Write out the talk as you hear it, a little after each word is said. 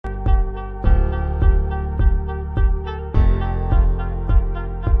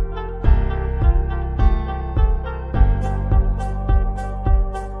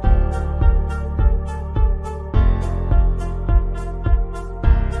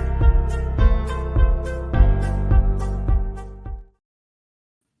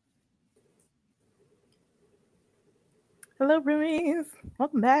Hello, roomies.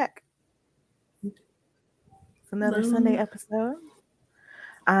 Welcome back. It's another Sunday Hello. episode.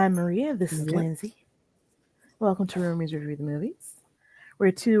 I'm Maria. This is Yep. Lindsay. Welcome to Roomies Review the Movies.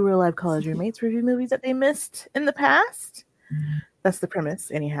 We're two real life college roommates review movies that they missed in the past. That's the premise,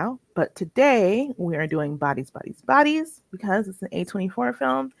 anyhow. But today we are doing Bodies, Bodies, Bodies because it's an A24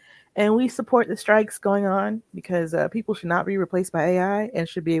 film and we support the strikes going on because people should not be replaced by AI and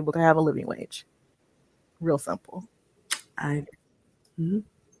should be able to have a living wage. Real simple. I. Mhm.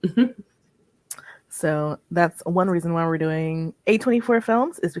 So that's one reason why we're doing A24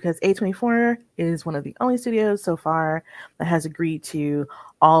 films is because A24 is one of the only studios so far that has agreed to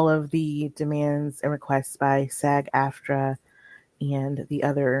all of the demands and requests by SAG-AFTRA and the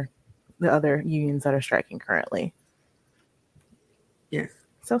other unions that are striking currently. Yes.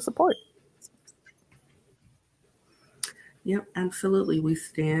 So support. Yep. Absolutely. We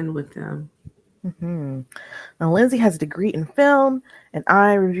stand with them. Mm-hmm. Now, Lindsay has a degree in film, and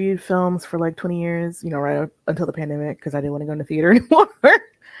I reviewed films for like 20 years, right up until the pandemic because I didn't want to go in the theater anymore.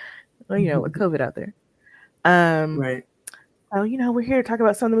 Well, with COVID out there. Right. So, we're here to talk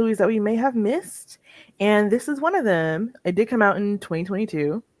about some of the movies that we may have missed. And this is one of them. It did come out in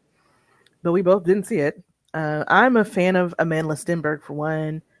 2022, but we both didn't see it. I'm a fan of Amanda Stenberg, for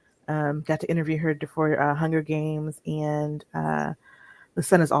one. Got to interview her for Hunger Games and The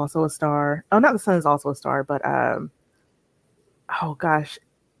Sun is Also a Star. Oh, not The Sun is Also a Star, but oh gosh.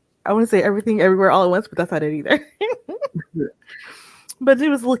 I want to say Everything Everywhere All at Once, but that's not it either. But it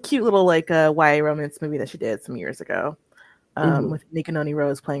was a cute little like YA romance movie that she did some years ago. With Nika Noni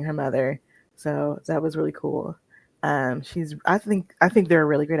Rose playing her mother. So that was really cool. I think they're a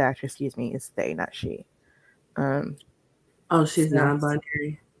really great actress. Excuse me, it's they, not she. She's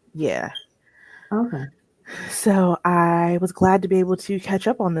non-binary. Yeah. Okay. So I was glad to be able to catch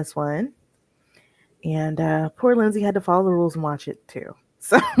up on this one. And poor Lindsay had to follow the rules and watch it too.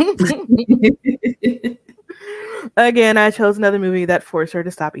 So again, I chose another movie that forced her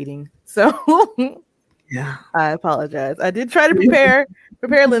to stop eating. So yeah. I apologize. I did try to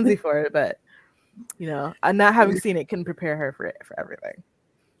prepare Lindsay for it, but I'm not having seen it couldn't prepare her for everything.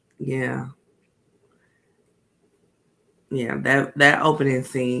 Yeah. Yeah. That opening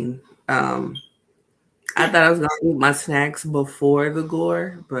scene. I thought I was gonna eat my snacks before the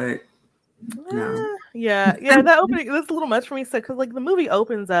gore, but no. Yeah. That opening was a little much for me. So, because like the movie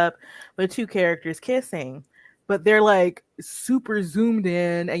opens up with two characters kissing, but they're like super zoomed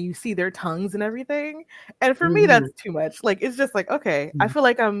in, and you see their tongues and everything. And for me, that's too much. Like it's just like, okay, I feel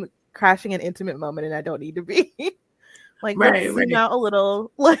like I'm crashing an intimate moment, and I don't need to be. Like let's zoom out a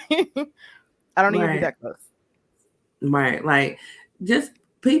little. Like I don't need to be that close. Right, like just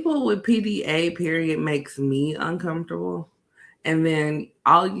people with PDA period makes me uncomfortable. And then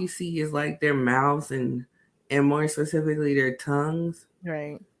all you see is like their mouths and more specifically their tongues.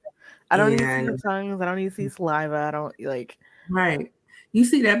 Right. I don't need to see the tongues. I don't need to see saliva. I don't like. Right. You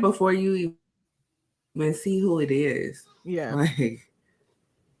see that before you even see who it is. Yeah. Like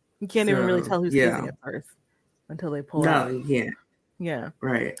you can't even really tell who's kissing at first until they pull out. No, you can't. Yeah.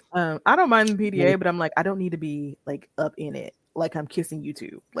 Right. I don't mind the PDA, but I'm like, I don't need to be like up in it. Like I'm kissing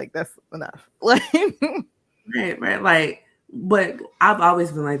YouTube. Like that's enough. Like right. Like, but I've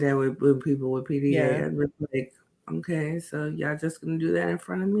always been like that with people with PDA. Yeah. I'm like, okay, so y'all just gonna do that in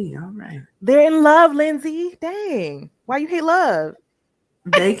front of me. All right. They're in love, Lindsay. Dang. Why you hate love?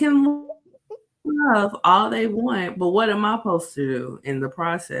 They can love all they want, but what am I supposed to do in the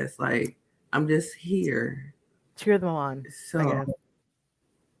process? Like, I'm just here. Cheer them on. So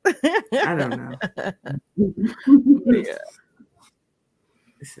I don't know. Yeah.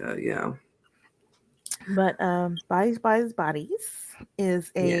 So yeah. But Bodies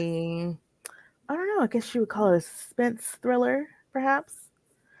is a I don't know, I guess you would call it a suspense thriller, perhaps.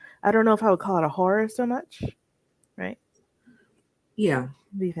 I don't know if I would call it a horror so much. Right? Yeah. What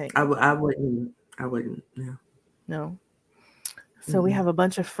do you think? I wouldn't. No. So we have a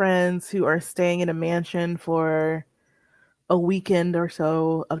bunch of friends who are staying in a mansion for a weekend or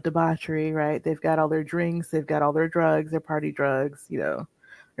so of debauchery, right? They've got all their drinks, they've got all their drugs, their party drugs,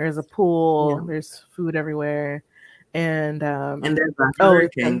 There's a pool, there's food everywhere. And there's a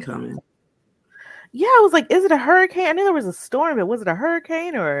hurricane coming. Yeah, I was like, is it a hurricane? I knew there was a storm, but was it a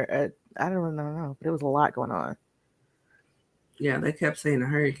hurricane or I don't know, but it was a lot going on. Yeah, they kept saying a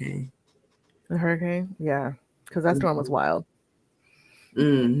hurricane. A hurricane? Yeah, because that storm was wild.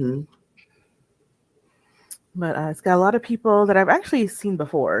 Mm-hmm. But it's got a lot of people that I've actually seen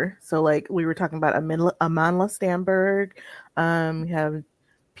before. So, like, we were talking about Amanda Stenberg. We have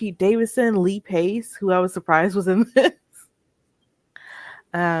Pete Davidson, Lee Pace, who I was surprised was in this.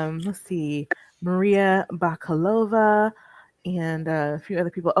 Let's see. Maria Bakalova, and a few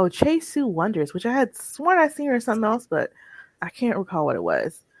other people. Oh, Chase Sue Wonders, which I had sworn I seen her in something else, but I can't recall what it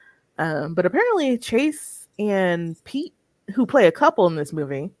was. But apparently Chase and Pete, who play a couple in this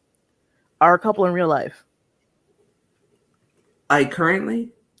movie, are a couple in real life. Like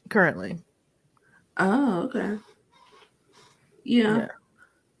currently? Currently. Oh, okay. Yeah.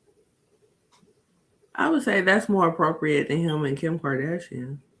 I would say that's more appropriate than him and Kim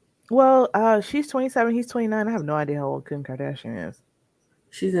Kardashian. Well, she's 27, he's 29. I have no idea how old Kim Kardashian is.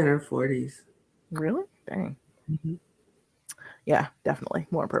 She's in her 40s. Really? Dang. Mm-hmm. Yeah, definitely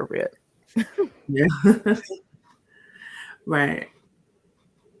more appropriate. Yeah. Right.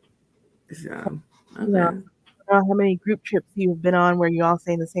 So, okay. Yeah. I don't know how many group trips you've been on where you all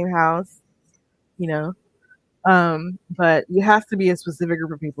stay in the same house, you know. But you have to be a specific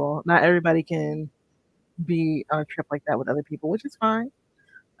group of people. Not everybody can be on a trip like that with other people, which is fine.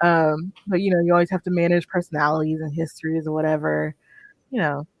 But you know, you always have to manage personalities and histories or whatever, you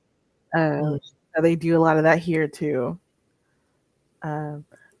know. Mm-hmm. They do a lot of that here too.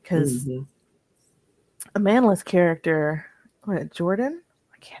 Because Amanda's character, what, Jordan?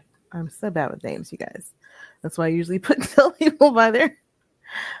 I'm so bad with names, you guys. That's why I usually tell people by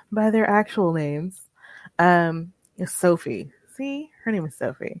their actual names. Is Sophie. See, her name is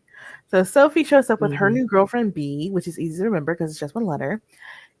Sophie. So Sophie shows up with her new girlfriend B, which is easy to remember because it's just one letter.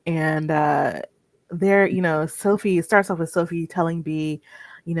 And there, you know, Sophie starts off with Sophie telling B,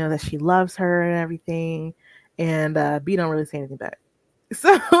 you know, that she loves her and everything, and B don't really say anything back.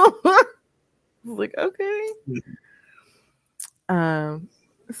 So like, okay.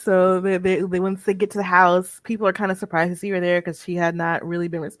 So they once they get to the house, people are kind of surprised to see her there because she had not really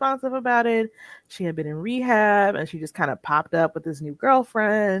been responsive about it. She had been in rehab and she just kind of popped up with this new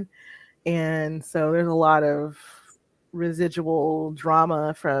girlfriend. And so there's a lot of residual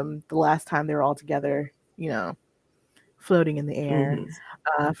drama from the last time they were all together, you know, floating in the air.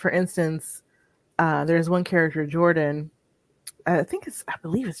 For instance, there's one character, Jordan. I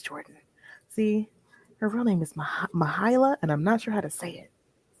believe it's Jordan. See, her real name is Mahila, and I'm not sure how to say it.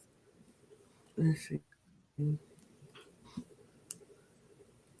 Let's see.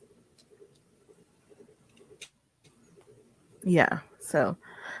 Yeah, so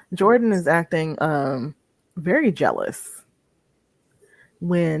Jordan is acting very jealous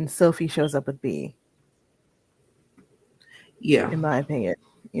when Sophie shows up with B. Yeah, in my opinion,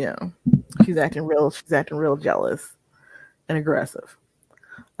 you know, she's acting real jealous and aggressive.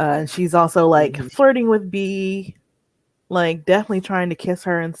 And she's also like flirting with B, like definitely trying to kiss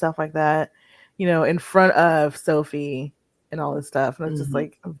her and stuff like that, you know, in front of Sophie and all this stuff. And it's just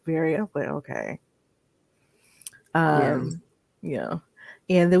like okay. You know,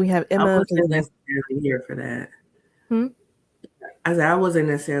 and then we have Emma. I wasn't necessarily here for that. I wasn't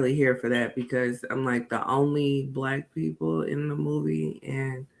necessarily here for that because I'm like the only Black people in the movie,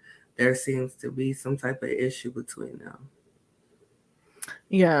 and there seems to be some type of issue between them.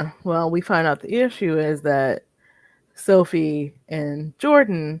 Yeah, well, we find out the issue is that Sophie and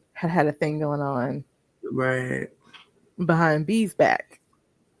Jordan had a thing going on, right, behind B's back.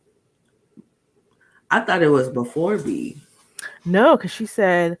 I thought it was before B. No, because she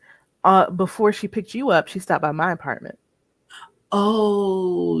said before she picked you up, she stopped by my apartment.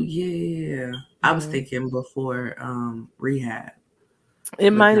 Oh yeah, I was thinking before rehab.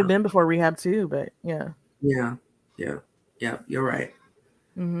 It might have been before rehab too, but yeah. Yeah. You're right.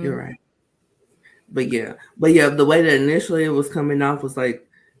 You're right. But yeah, the way that initially it was coming off was like,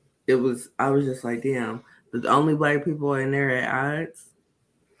 I was just like, damn, the only Black people in there at odds.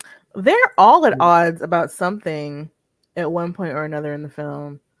 They're all at odds about something at one point or another in the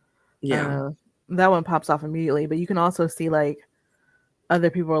film. Yeah. That one pops off immediately, but you can also see like other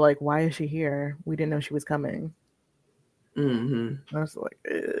people are like, why is she here? We didn't know she was coming. I was like,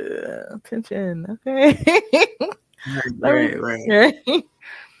 tension, okay. Right.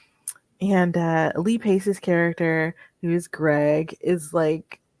 And Lee Pace's character, who is Greg, is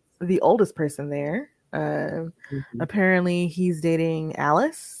like the oldest person there. Apparently he's dating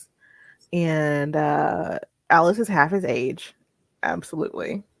Alice, and Alice is half his age.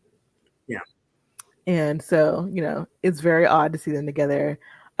 Absolutely. Yeah. And so, you know, it's very odd to see them together.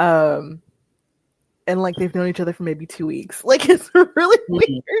 And like they've known each other for maybe 2 weeks. Like it's really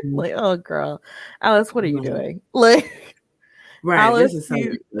weird. Like, oh girl, Alice, what are you doing? Like, right, Alice, this is so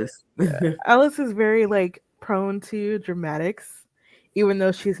ridiculous. Alice is very like prone to dramatics, even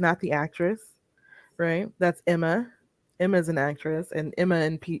though she's not the actress. Right? That's Emma. Emma's an actress, and Emma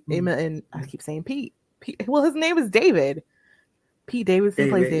and I keep saying Pete. Well, his name is David. Pete Davidson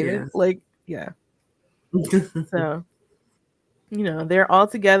plays David. Yeah. Like, yeah. So, you know, they're all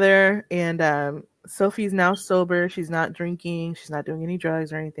together, and Sophie's now sober. She's not drinking. She's not doing any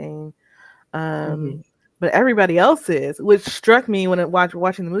drugs or anything. But everybody else is, which struck me when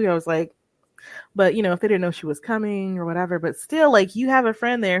watching the movie. I was like, but if they didn't know she was coming or whatever, but still, like, you have a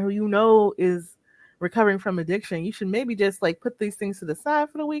friend there who is recovering from addiction. You should maybe just like put these things to the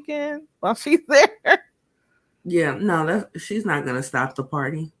side for the weekend while she's there. Yeah, no, she's not gonna stop the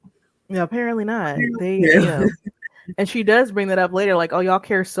party. Yeah, apparently not. And she does bring that up later, like, oh, y'all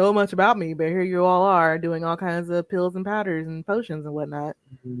care so much about me, but here you all are doing all kinds of pills and powders and potions and whatnot.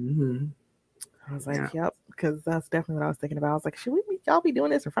 I was like, yep, because that's definitely what I was thinking about. I was like, should y'all be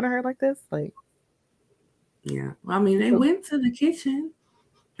doing this in front of her like this? Like, yeah. Well, I mean, they went to the kitchen.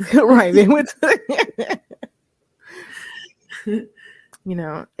 Right, they went to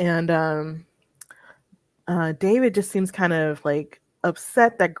and David just seems kind of like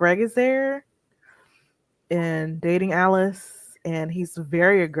upset that Greg is there and dating Alice, and he's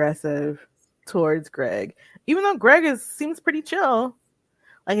very aggressive towards Greg, even though Greg seems pretty chill.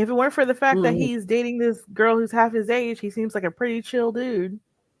 Like, if it weren't for the fact that he's dating this girl who's half his age, he seems like a pretty chill dude,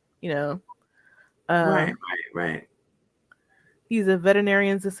 Right. He's a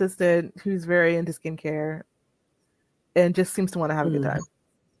veterinarian's assistant who's very into skincare and just seems to want to have a good time.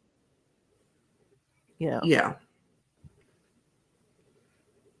 Yeah.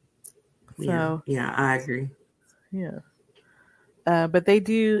 So yeah, I agree. Yeah. But they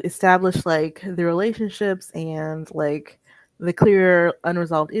do establish like the relationships and like the clear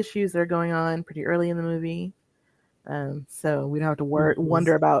unresolved issues that are going on pretty early in the movie. So we don't have to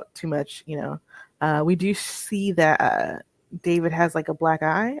wonder about too much, we do see that David has like a black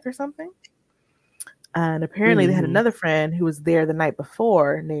eye or something. And apparently they had another friend who was there the night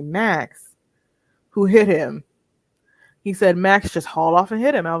before named Max who hit him. He said Max just hauled off and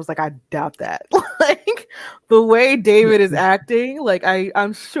hit him. I was like, I doubt that. Like, the way David is acting, like,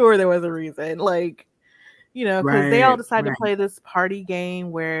 I'm sure there was a reason. Like, because they all decided to play this party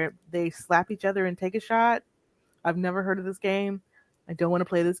game where they slap each other and take a shot. I've never heard of this game. I don't want to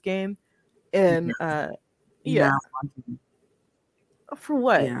play this game. And yeah. For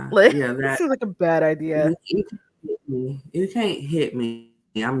what? Yeah. Like, that seems like a bad idea. You can't hit me.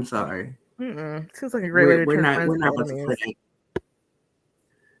 I'm sorry. Seems like a great way to turn friends. We're not about to play.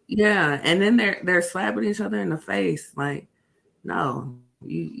 Yeah, and then they're slapping each other in the face. Like, no,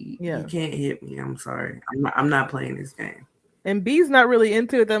 you can't hit me. I'm sorry. I'm not playing this game. And B's not really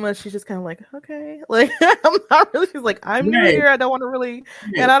into it that much. She's just kind of like, okay, like, I'm not really. She's like, I'm new here. I don't want to really,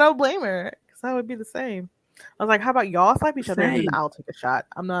 and I don't blame her because I would be the same. I was like, how about y'all slap each other and then I'll take a shot?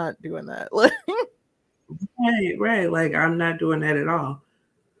 I'm not doing that. Like, right. Like, I'm not doing that at all.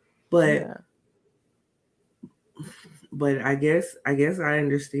 But I guess I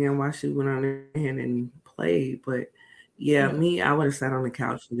understand why she went on ahead and played. But me, I would have sat on the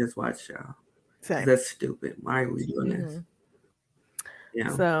couch and just watched y'all. That's stupid. Why are we doing this? Yeah.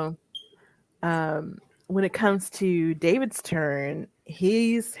 So, when it comes to David's turn,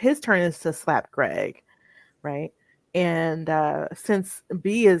 his turn is to slap Greg, right? And since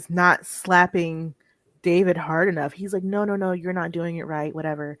B is not slapping David hard enough, he's like, no, you're not doing it right,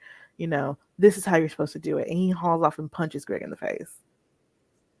 whatever. This is how you're supposed to do it. And he hauls off and punches Greg in the face.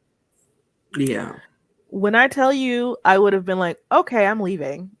 Yeah. When I tell you, I would have been like, okay, I'm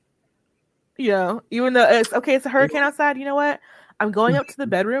leaving. Even though it's a hurricane outside, you know what? I'm going up to the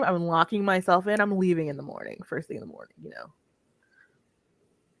bedroom. I'm locking myself in. I'm leaving in the morning, first thing in the morning,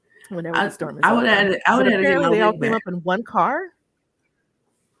 Whenever the storm is over. I would have apparently they all came up in one car.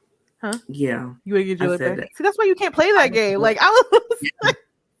 Huh? Yeah. You would get your lick back? See, that's why you can't play that game. Like, I was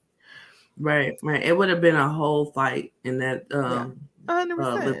Right. It would have been a whole fight in that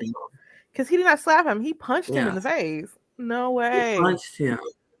 100%. Because he did not slap him. He punched him in the face. No way. He punched him.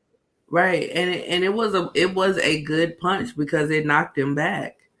 Right. And it was a good punch because it knocked him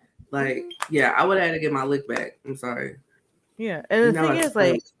back. Like, I would have had to get my lick back. I'm sorry. Yeah. And the thing is,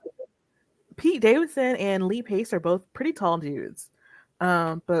 like, Pete Davidson and Lee Pace are both pretty tall dudes.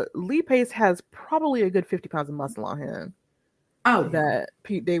 But Lee Pace has probably a good 50 pounds of muscle on him. Oh, that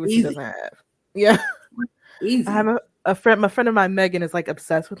Pete Davidson doesn't have. Yeah. Easy. I have a friend. My friend of mine, Megan, is like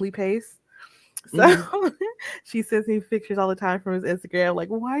obsessed with Lee Pace. So she sends me pictures all the time from his Instagram. Like,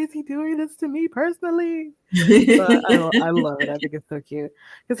 why is he doing this to me personally? But I love it. I think it's so cute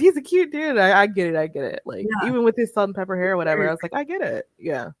because he's a cute dude. I get it. Like, even with his salt and pepper hair or whatever, I was like, I get it.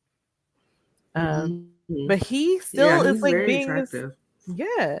 Yeah. But he still is like being attractive.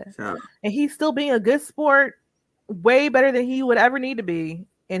 And he's still being a good sport, way better than he would ever need to be.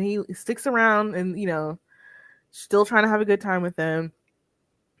 And he sticks around and, still trying to have a good time with them.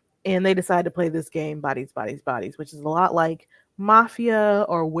 And they decide to play this game, Bodies, Bodies, Bodies, which is a lot like Mafia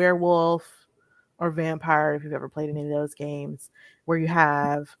or Werewolf or vampire, if you've ever played any of those games, where you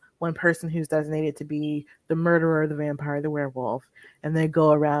have one person who's designated to be the murderer, the vampire, the werewolf, and they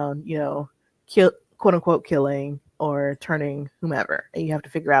go around, kill, quote unquote, killing or turning whomever, and you have to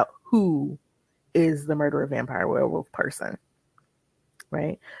figure out who is the murderer, vampire, werewolf person,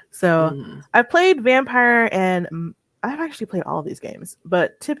 right? So I've played vampire, and I've actually played all of these games,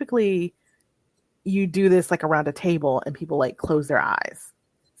 but typically you do this like around a table and people like close their eyes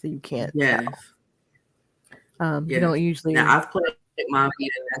so you can't tell. You don't usually. Now I've played Mafia,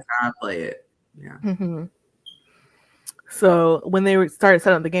 and that's how I play it. Yeah. Mm-hmm. So when they started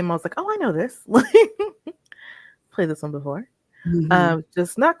setting up the game, I was like, "Oh, I know this. Played this one before.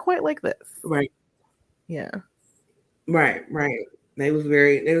 Just not quite like this." Right. Yeah. Right. They was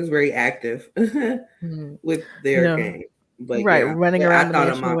very active with their game. But running around the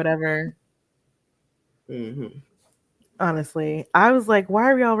mansion or whatever. Mm-hmm. Honestly, I was like,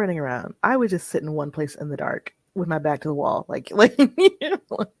 why are we all running around? I would just sit in one place in the dark with my back to the wall. Like you're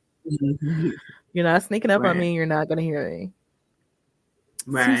not sneaking up on me. You're not going to hear me.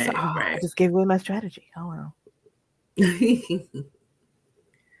 Right. I just gave away my strategy. Oh, well.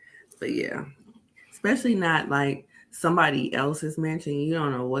 But yeah, especially not like somebody else's mansion. You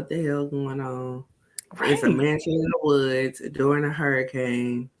don't know what the hell going on. Right. It's a mansion in the woods during a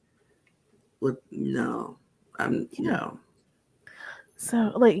hurricane. No.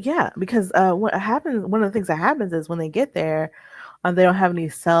 So because what happens, one of the things that happens is when they get there, they don't have any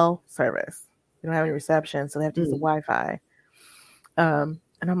cell service. They don't have any reception, so they have to use the Wi-Fi. And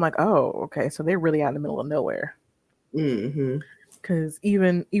I'm like, oh, okay, so they're really out in the middle of nowhere. Because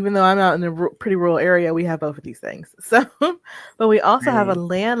even though I'm out in a pretty rural area, we have both of these things. So, but we also have a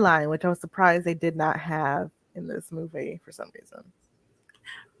landline, which I was surprised they did not have in this movie for some reason.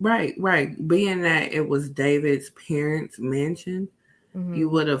 Right. Being that it was David's parents' mansion, you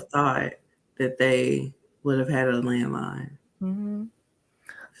would have thought that they would have had a landline.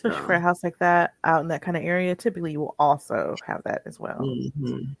 Especially for a house like that, out in that kind of area, typically you will also have that as well.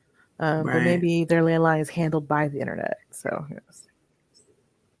 But maybe their landline is handled by the internet. So, yes.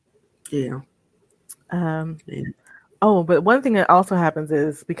 Yeah. Oh, but one thing that also happens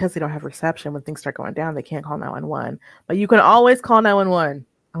is because they don't have reception, when things start going down, they can't call 911. But you can always call 911.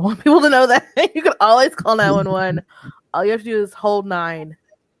 I want people to know that you can always call 911. All you have to do is hold 9,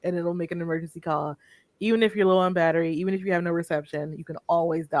 and it'll make an emergency call. Even if you're low on battery, even if you have no reception, you can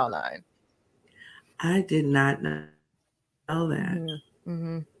always dial 9. I did not know that.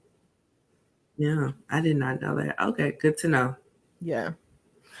 Yeah, I did not know that. Okay, good to know. Yeah.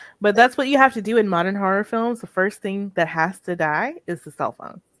 But that's what you have to do in modern horror films. The first thing that has to die is the cell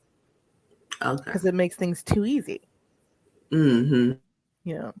phone. Okay. Because it makes things too easy.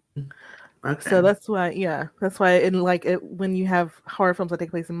 Yeah. Okay. So that's why, when you have horror films that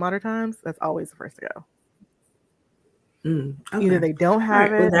take place in modern times, that's always the first to go. Okay. Either they don't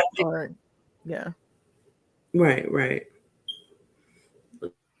have it or, Right.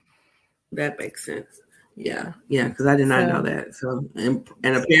 That makes sense. Yeah, because I did not know that. So, and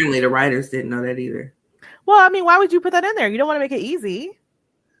apparently the writers didn't know that either. Well, I mean, why would you put that in there? You don't want to make it easy,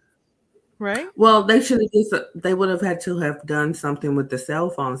 right? Well, they should have they would have had to have done something with the cell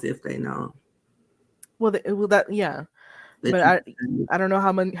phones if they know. But I don't know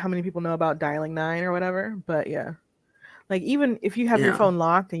how many people know about dialing 9 or whatever, but yeah. Like, even if you have your phone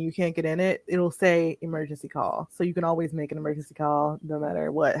locked and you can't get in it, it'll say emergency call. So you can always make an emergency call no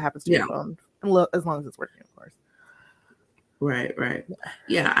matter what happens to your phone, as long as it's working, of course. Right.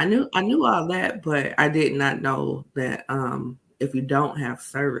 Yeah, I knew all that, but I did not know that if you don't have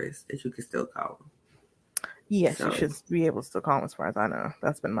service, that you can still call them. Yes, you should be able to still call them, as far as I know.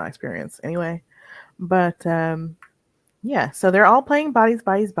 That's been my experience anyway. But so they're all playing bodies,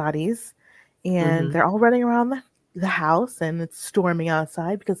 and they're all running around the house, and it's storming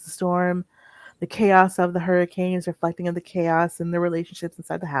outside because the chaos of the hurricane is reflecting on the chaos and the relationships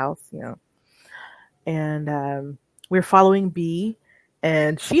inside the house, And we're following B,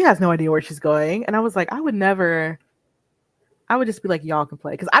 and she has no idea where she's going. And I was like, I would just be like, y'all can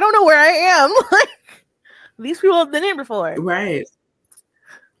play, because I don't know where I am. Like, these people have been here before. Right.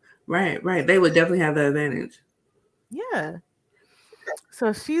 They would definitely have the advantage. Yeah.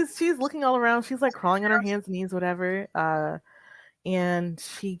 So she's looking all around. She's like crawling on her hands and knees, whatever. And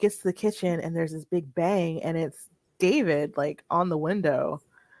she gets to the kitchen, and there's this big bang, and it's David like on the window,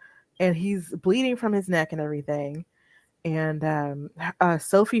 and he's bleeding from his neck and everything. And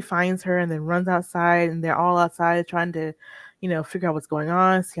Sophie finds her and then runs outside, and they're all outside trying to, figure out what's going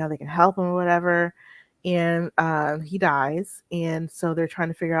on, see how they can help him or whatever. And he dies, and so they're trying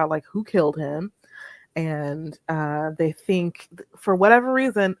to figure out like who killed him. and they think for whatever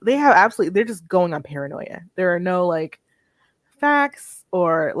reason they're just going on paranoia. There are no like facts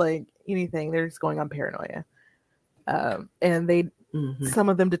or like anything. They're just going on paranoia. And they some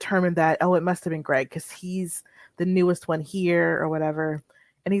of them determined that it must have been Greg because he's the newest one here or whatever,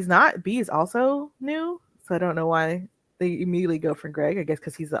 and he's not. B is also new, so I don't know why they immediately go for Greg. I guess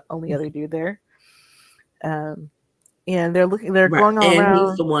because he's the only other dude there. And they're going all around. And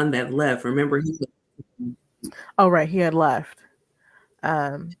he's the one that left. Remember, he was. Oh right, he had left.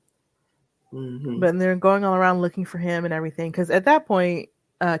 But they're going all around looking for him and everything because at that point,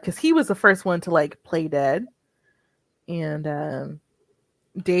 because he was the first one to like play dead, and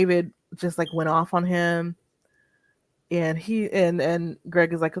David just like went off on him, and he and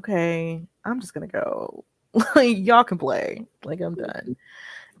Greg is like, okay, I'm just gonna go, like y'all can play, like I'm done,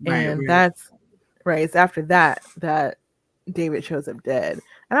 and that's right. It's after that David shows up dead,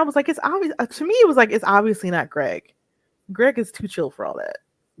 and I was like, it's obvious to me. It was like it's obviously not Greg. Greg is too chill for all that.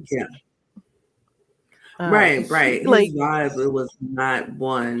 Yeah. Right. His vibe, it was not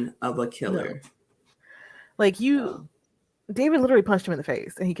one of a killer. No. Like David literally punched him in the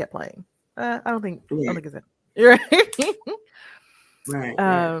face, and he kept playing. I don't think it's it.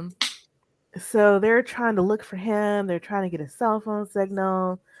 Right. So they're trying to look for him. They're trying to get a cell phone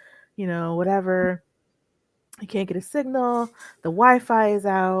signal, whatever. He can't get a signal. The Wi-Fi is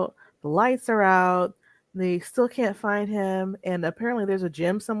out. The lights are out. They still can't find him. And apparently there's a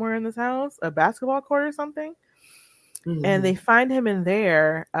gym somewhere in this house, a basketball court or something. And they find him in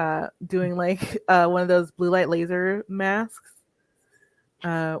there doing like one of those blue light laser masks,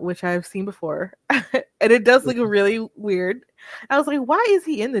 which I've seen before. And it does look really weird. I was like, why is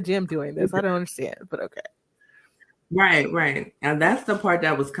he in the gym doing this? I don't understand, but okay. Right. And that's the part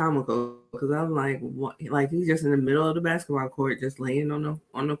that was comical because I was like, what? Like he's just in the middle of the basketball court, just laying on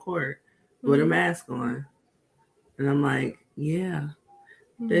the court with a mask on. And I'm like, yeah,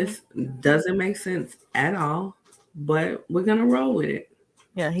 this doesn't make sense at all, but we're going to roll with it.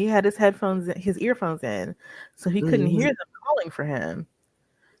 Yeah, he had his earphones in, so he couldn't hear them calling for him.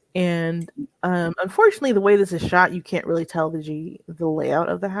 And unfortunately, the way this is shot, you can't really tell the layout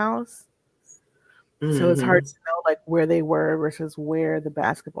of the house. So it's hard to know like where they were versus where the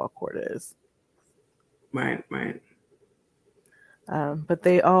basketball court is. Right. But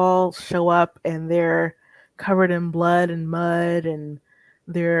they all show up and they're covered in blood and mud and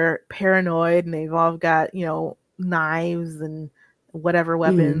they're paranoid and they've all got, knives and whatever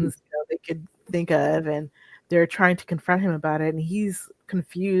weapons they could think of, and they're trying to confront him about it, and he's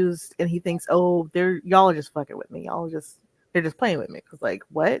confused and he thinks, oh, y'all are just fucking with me. They're just playing with me. Cause like,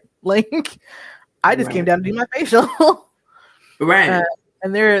 what? Like I just came down to do my facial. Right.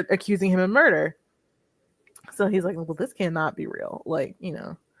 And they're accusing him of murder. So he's like, well, this cannot be real. Like,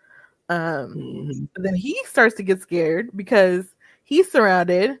 then he starts to get scared because he's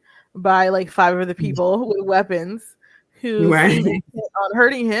surrounded by like 5 other people with weapons who seem on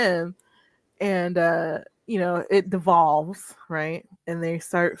hurting him. And, it devolves, right? And they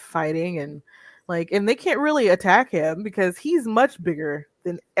start fighting and they can't really attack him because he's much bigger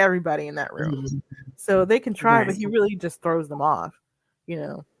than everybody in that room. So they can try, but he really just throws them off,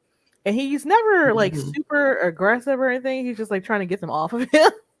 And he's never like super aggressive or anything. He's just like trying to get them off of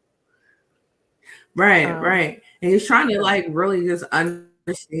him. Right. And he's trying to like really just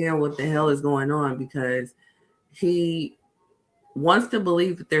understand what the hell is going on because he wants to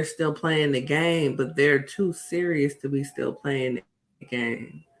believe that they're still playing the game, but they're too serious to be still playing the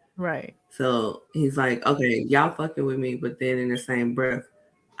game. Right. So he's like, okay, y'all fucking with me, but then in the same breath,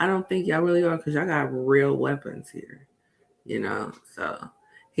 I don't think y'all really are because y'all got real weapons here, So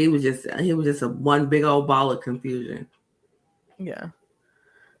he was just a one big old ball of confusion. Yeah,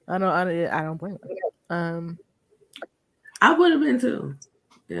 I don't blame him. I would have been too.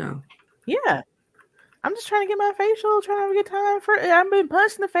 Yeah. I'm just trying to get my facial, trying to have a good time. I've been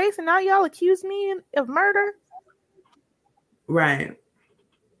punched in the face, and now y'all accuse me of murder. Right.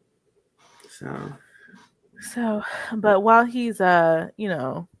 So, but while he's, while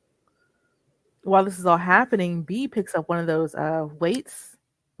this is all happening, B picks up one of those weights.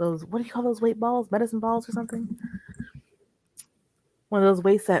 Those, what do you call those weight balls? Medicine balls or something? One of those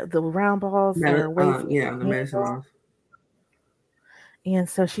weights the round balls. The medicine balls. And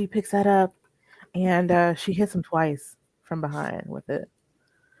so she picks that up, and she hits him twice from behind with it.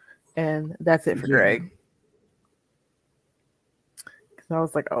 And that's it for Greg. I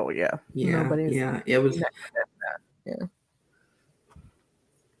was like, oh yeah, it was.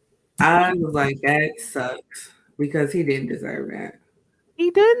 I was like, that sucks because he didn't deserve that. He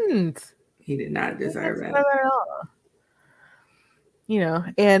didn't. He did not deserve that at all.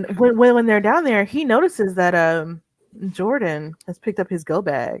 And when they're down there, he notices that Jordan has picked up his go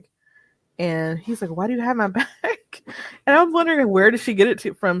bag, and he's like, "Why do you have my bag?" And I was wondering where did she get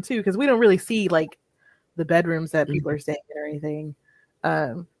it from too, because we don't really see like the bedrooms that people are staying in or anything.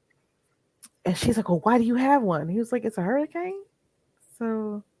 And she's like, "Well, why do you have one?" He was like, "It's a hurricane."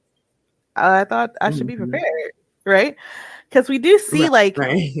 So I thought I should be prepared, right? Because we do see in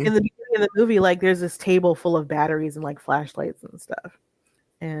the beginning of the movie, like there's this table full of batteries and like flashlights and stuff,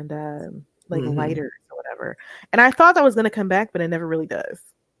 and like lighters or whatever. And I thought that was going to come back, but it never really does.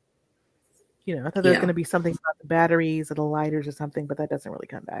 I thought there was going to be something about the batteries or the lighters or something, but that doesn't really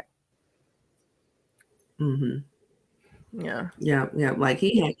come back. Yeah. Like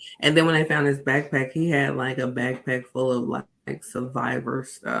he had, and then when they found his backpack, he had like a backpack full of like survivor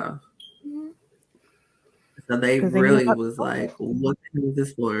stuff. So they really was like, "What is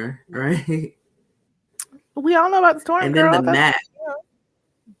this for?" Right? We all know about the storm. And girl. then the map.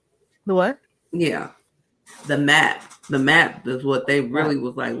 The what? Yeah, the map. The map is what they really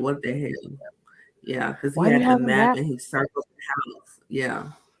was like. What the hell? Yeah, because he had the map and he circled the house. Yeah.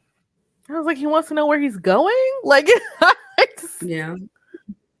 I was like, he wants to know where he's going? Like, yeah. And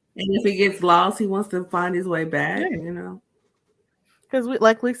if he gets lost, he wants to find his way back, Because,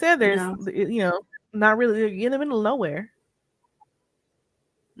 like we said, there's, not really, you're in the middle of nowhere.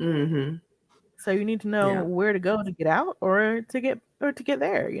 So you need to know where to go to get out or to get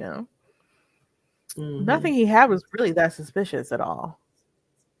there, Nothing he had was really that suspicious at all.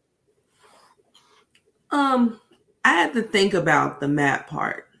 I had to think about the map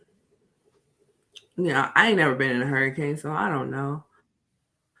part. I ain't never been in a hurricane, so I don't know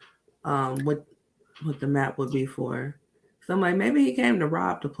what the map would be for. So I'm like, maybe he came to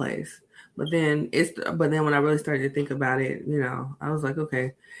rob the place. But then when I really started to think about it, I was like,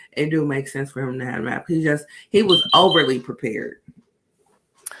 okay, it do make sense for him to have a map. He was overly prepared.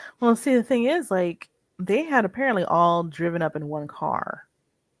 Well, see, the thing is, like, they had apparently all driven up in one car.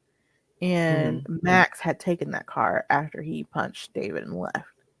 And Max had taken that car after he punched David and left.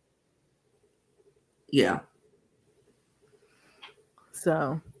 Yeah.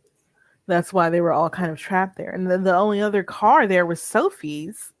 So that's why they were all kind of trapped there. And then the only other car there was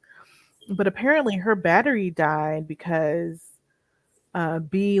Sophie's. But apparently her battery died because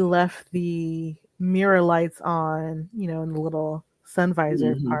B left the mirror lights on, in the little sun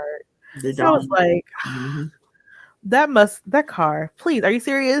visor part. So I was like, that car, please, are you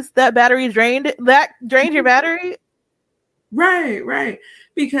serious? That battery drained your battery? Right.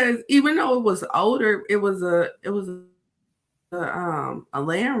 Because even though it was older, it was a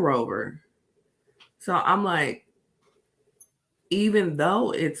Land Rover. So I'm like, even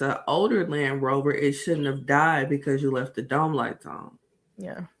though it's an older Land Rover, it shouldn't have died because you left the dome lights on.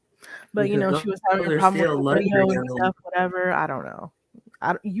 Yeah. But she was having a problem with radio and stuff, whatever. I don't know.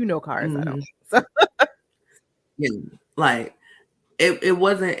 Cars, I don't. So. Yeah, like it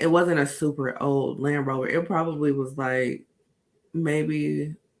wasn't a super old Land Rover. It probably was like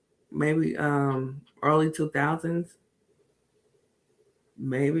maybe early 2000s.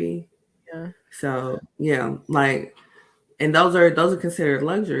 Maybe. Yeah. So yeah, like, and those are considered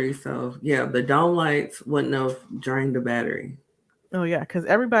luxury. So yeah, the dome lights wouldn't have drained the battery. Oh yeah, because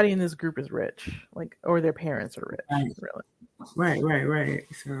everybody in this group is rich, like, or their parents are rich. Really. Right.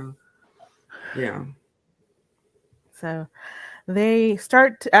 So yeah. So they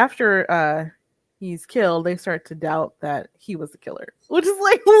start to, after he's killed, they start to doubt that he was the killer, which is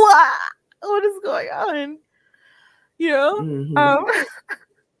like, what is going on?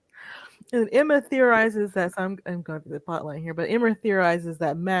 And Emma theorizes that I'm going through the plotline here, but Emma theorizes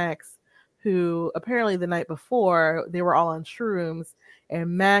that Max, who apparently the night before they were all on shrooms, and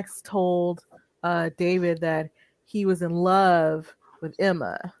Max told David that he was in love with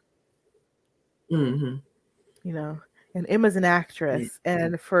Emma. And Emma's an actress,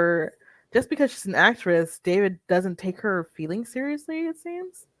 and just because she's an actress, David doesn't take her feelings seriously, it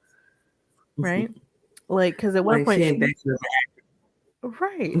seems. Right? Like, because at one point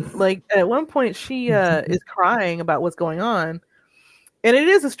like at one point she is crying about what's going on, and it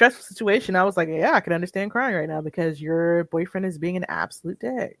is a stressful situation. I was like, yeah, I can understand crying right now because your boyfriend is being an absolute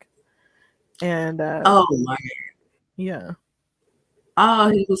dick. And oh my God. Yeah. Oh,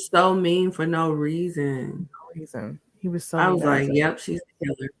 he was so mean for no reason. He was so I was like, yep, she's the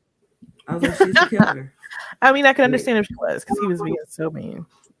killer. I was like, she's the killer. I mean, I can understand if she was, because he was being so mean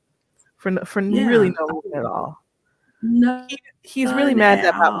for really no reason at all. No, he's really mad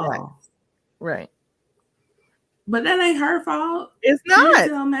about Max. Right. But that ain't her fault. It's not. She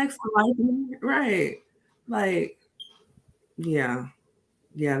tell Max to like him. Right. Like, yeah.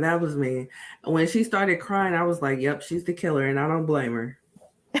 Yeah, that was me. When she started crying, I was like, "Yep, she's the killer," and I don't blame her.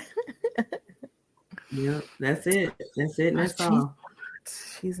 Yep, that's it. That's it, and But that's all.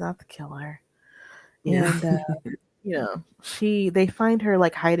 she's not the killer. Yeah. And they find her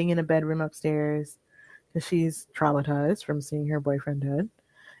like hiding in a bedroom upstairs because she's traumatized from seeing her boyfriend dead.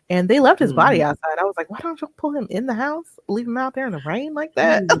 And they left his body Mhm. outside. I was like, why don't you pull him in the house? Leave him out there in the rain like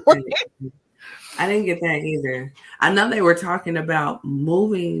I that? didn't get that. I didn't get that either. I know they were talking about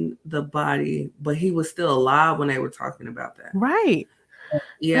moving the body, but he was still alive when they were talking about that. Right.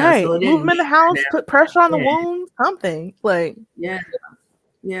 Yeah, Right. so it Move didn't him in the make her house, put pressure on the that bad. wound, something. Like, Yeah,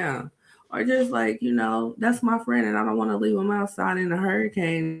 yeah. Or just like, that's my friend and I don't want to leave him outside in a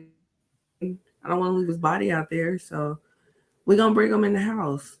hurricane. I don't want to leave his body out there. So we're going to bring him in the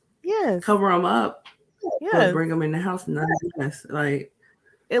house, yes. cover him up, but Yes. bring him in the house nonetheless. Like,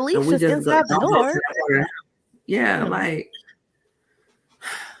 At and least we just just go, inside the don't go to door. that part of the house. Yeah, Yeah. like,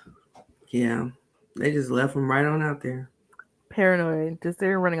 yeah. They just left him right on out there. Paranoid. Just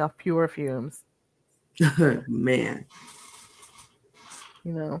they're running off pure fumes. Man.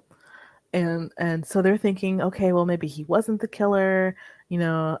 And so they're thinking, okay, well maybe he wasn't the killer,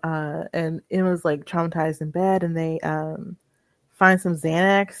 and Emma's like traumatized in bed, and they find some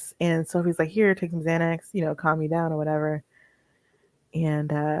Xanax, and Sophie's like, here, take some Xanax, calm you down or whatever. And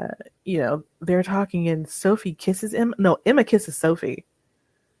they're talking, and Sophie kisses Emma. No, Emma kisses Sophie,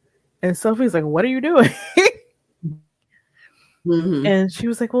 and Sophie's like, what are you doing? Mm-hmm. And she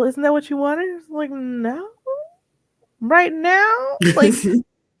was like, well, isn't that what you wanted? I was like, no, right now, like,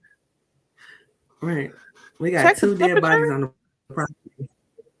 Right. We got check the two dead temperature. bodies on the property.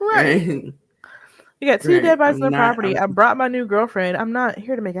 Right. Right. You got two dead Right. bodies on I'm the not. property. I brought my new girlfriend. I'm not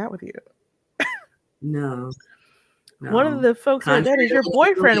here to make out with you. No. One of No. the folks that are dead Contrary is to your what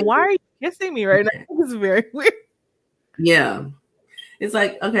you boyfriend. Why believe. are you kissing me right Right. now? It's very weird. Yeah. It's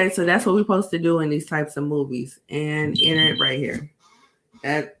like, okay, so that's what we're supposed to do in these types of movies and enter it right here.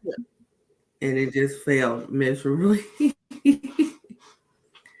 That and it just failed miserably.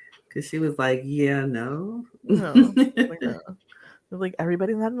 Cause she was like, yeah, no. No, like no. It's like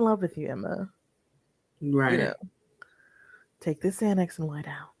everybody's not in love with you, Emma. You know, Right. take this Xanax and lie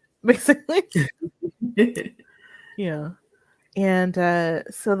down, basically. Yeah. And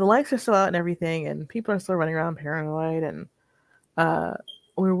so the lights are still out and everything, and people are still running around paranoid. And uh,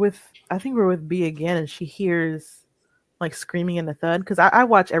 I think we're with B again, and she hears like screaming in the thud because I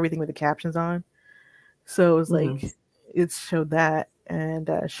watch everything with the captions on. So it was Mhm. like it showed that, and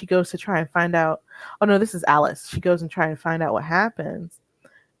she goes to try and find out. Oh no, this is Alice. She goes and try and find out what happens,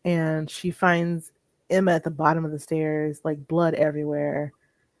 and she finds Emma at the bottom of the stairs, like blood everywhere,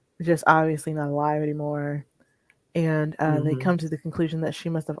 just obviously not alive anymore. And they Mhm. come to the conclusion that she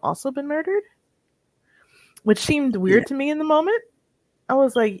must have also been murdered, which seemed Yeah. weird to me in the moment. I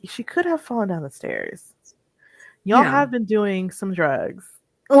was like, she could have fallen down the stairs. Y'all Yeah. have been doing some drugs,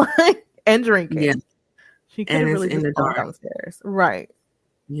 like, and Yeah. drinking. She could And have it's really in just the fallen dark. down the stairs, right?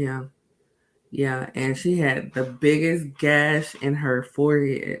 Yeah. Yeah. And she had the biggest gash in her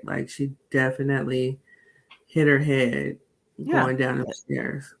forehead. Like she definitely hit her head Yeah, going down the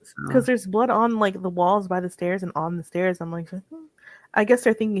stairs. because So there's blood on like the walls by the stairs and on the stairs. I'm like, I guess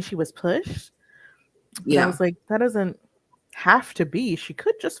they're thinking she was pushed, but I yeah. was like, that doesn't have to be. She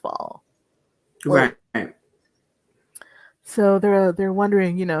could just fall. Right. Like, so they're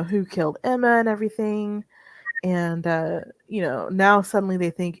wondering, who killed Emma and everything, and now suddenly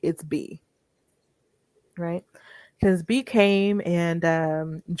they think it's B, right? Because B came,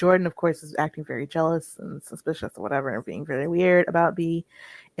 and Jordan, of course, is acting very jealous and suspicious or whatever, and being very weird about B.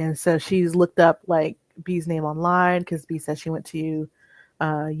 And so she's looked up like B's name online because B says she went to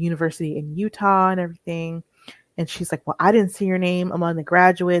university in Utah and everything. And she's like, well, I didn't see your name among the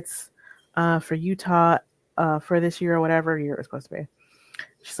graduates for Utah for this year or whatever year it was supposed to be.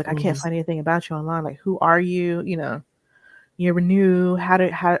 She's like, I can't Mhm. find anything about you online. Like, who are you? You ever knew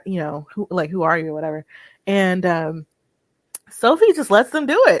who are you or whatever. And Sophie just lets them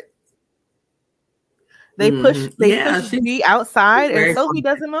do it. Mhm. They Yeah. push She's B outside, and very Sophie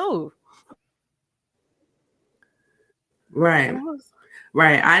fun. doesn't move. And Right.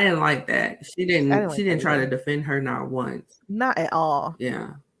 Right. I didn't like that. She I didn't didn't she like that didn't try to either. defend her not once. Not at all.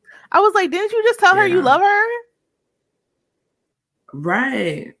 Yeah. I was like, didn't you just tell her you Yeah. love her?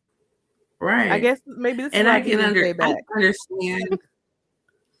 Right. I Right. guess maybe this is And why P didn't say I back. can understand.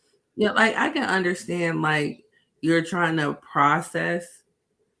 Yeah, like I can understand like you're trying to process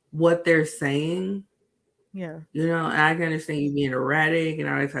what they're saying, Yeah. and I can understand you being erratic and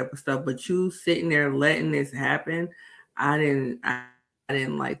all that type of stuff, but you sitting there letting this happen, I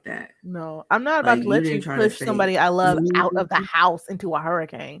didn't like that. No, I'm not about Like, to you let didn't you try to push say, somebody I love out of the "Ooh." house into a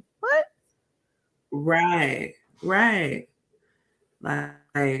hurricane. What? Right, right.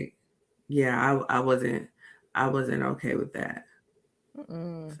 Like, yeah, I wasn't okay with that.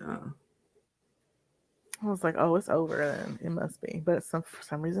 Mm-mm. So I was like, oh, it's over then. It must be. But for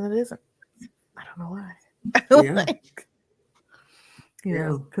some reason it isn't. I don't know why. yeah, Like,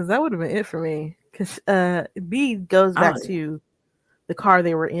 yeah. because that would have been it for me. Because B goes Oh, back to the car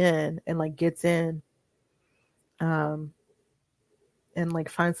they were in and like gets in, um, and like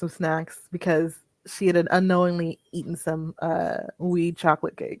finds some snacks because she had unknowingly eaten some weed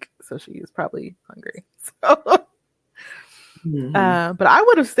chocolate cake, so she is probably hungry. So, mm-hmm. but I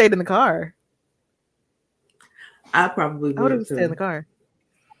would have stayed in the car. I probably I would would have stayed in the too. car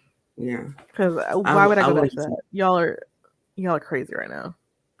Yeah, because why would I I go back would to that? too. Y'all are crazy right now.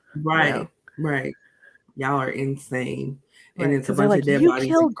 You know, Right, right. Y'all are insane, and right? it's a Because they're bunch of like, dead you bodies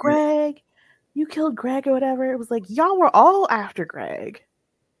killed again. Greg, you killed Greg or whatever. It was like y'all were all after Greg.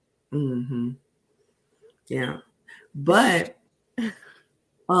 Mm-hmm. Yeah, but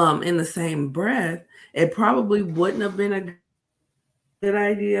in the same breath, it probably wouldn't have been a good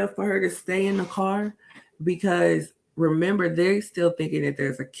idea for her to stay in the car because remember, they're still thinking that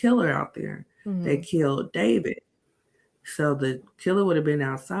there's a killer out there that killed David. So the killer would have been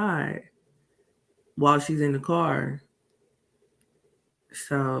outside while she's in the car.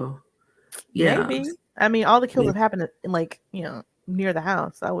 So yeah, Maybe. I mean, all the kills yeah. have happened in like, near the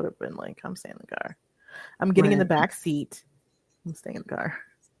house. I would have been like, I'm staying in the car. I'm getting in the Right, back seat. I'm staying in the car.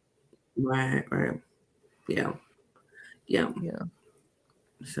 right. Yeah, yeah. Yeah.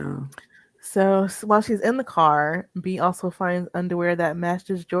 So So while she's in the car, B also finds underwear that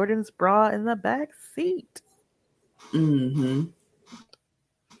matches Jordan's bra in the back seat. mm-hmm.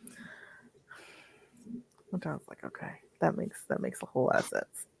 Which I was like, okay, that makes a whole lot of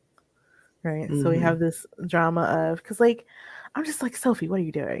sense. Right. So we Mm-hmm. have this drama of because like I'm just like, Sophie, what are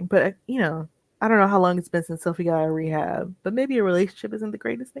you doing? But I don't know how long it's been since Sophie got out of rehab, but maybe a relationship isn't the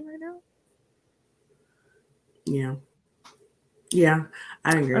greatest thing right now. Yeah,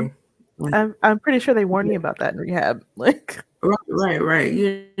 I agree. I'm Like, I'm pretty sure they warned me about that in rehab. Like, right.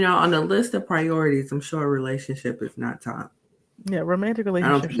 You know, on the list of priorities, I'm sure a relationship is not top. yeah, romantic I don't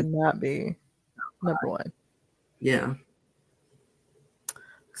relationship think. should not be number one. Yeah.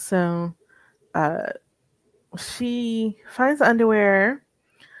 So, uh, she finds the underwear.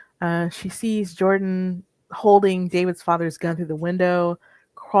 She sees Jordan holding David's father's gun through the window,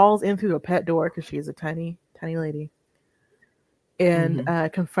 crawls in through a pet door because she is a tiny, tiny lady, and Mm-hmm.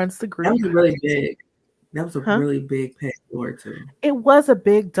 confronts the That group. was really big. That was a Huh? really big pet door too. It was a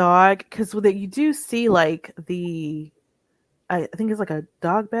big dog because you do see like I think it's like a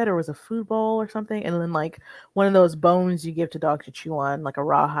dog bed or was a food bowl or something, and then like one of those bones you give to dogs to chew on, like a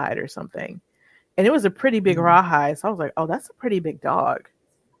rawhide or something. And it was a pretty big Mm-hmm. rawhide, so I was like, "Oh, that's a pretty big dog."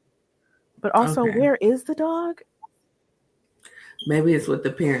 But also, Okay. where is the dog? Maybe it's with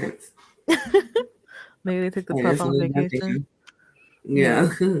the parents. Maybe they took the And pup it's on really vacation. nothing. Yeah,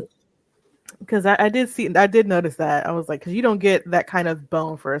 Yeah. because I did notice that. I was like, because you don't get that kind of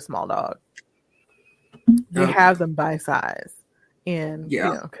bone for a small dog. They Okay. have them by size, and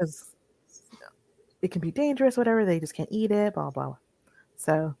Yeah. because it can be dangerous, whatever. They just can't eat it. Blah blah.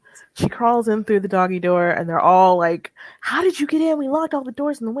 So she crawls in through the doggy door, and they're all like, "How did you get in? We locked all the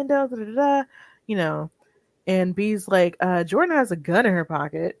doors and the windows." Da, da, da. You know, and B's like, Jordan has a gun in her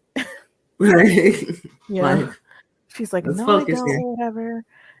pocket. Right. Yeah. Like, She's like, let's no, I focus don't, here. or whatever.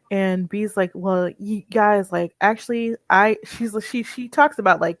 And B's like, well, you guys, like, actually, she talks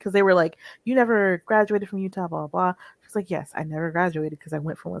about like, because they were like, you never graduated from Utah, blah blah. She's like, yes, I never graduated because I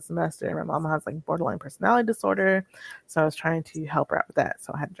went for one semester, and my mom has like borderline personality disorder, so I was trying to help her out with that,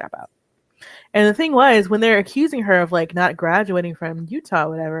 so I had to drop out. And the thing was, when they're accusing her of like not graduating from Utah,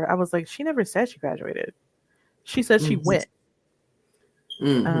 whatever, I was like, she never said she graduated. She said she Mm-hmm. went.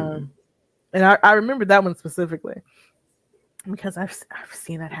 Mm-hmm. Um, and I remember that one specifically because I've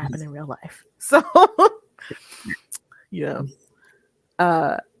seen that happen in real life. So yeah.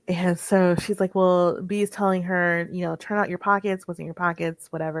 And so she's like, well, B is telling her, turn out your pockets, what's in your pockets,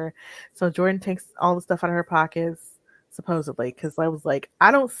 whatever. So Jordan takes all the stuff out of her pockets, supposedly, because I was like,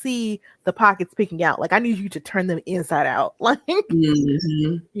 I don't see the pockets peeking out. Like, I need you to turn them inside out. Like,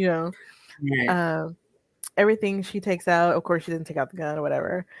 Mm-hmm. Right. everything she takes out, of course, she didn't take out the gun or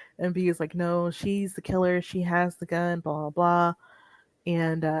whatever. And B is like, no, she's the killer. She has the gun, blah, blah, blah.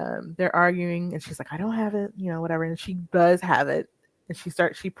 And they're arguing, and she's like, I don't have it, whatever. And she does have it. And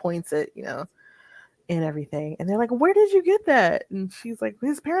she points it, and everything. And they're like, where did you get that? And she's like,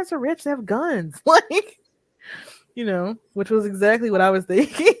 his parents are rich, they have guns. Like, You know, which was exactly what I was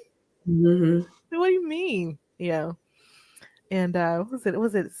thinking. Mm-hmm. What do you mean? Yeah. And what was it?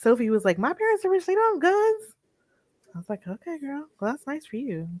 Was it Sophie was like, my parents originally don't have guns? I was like, okay, girl. Well, that's nice for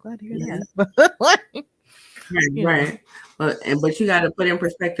you. I'm glad to hear Yeah. that. But like, Right, you know. right. But you got to put in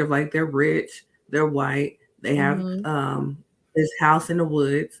perspective, like they're rich, they're white, they have Mm-hmm. this house in the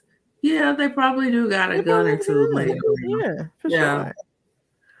woods. Yeah, they probably do got a They gun probably or have two a laying gun. around. Yeah, for Yeah. sure.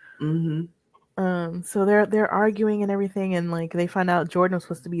 Mm-hmm. So they're arguing and everything, and like they find out Jordan was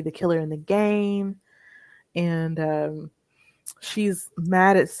supposed to be the killer in the game, and she's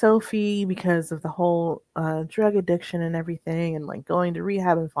mad at Sophie because of the whole drug addiction and everything, and like going to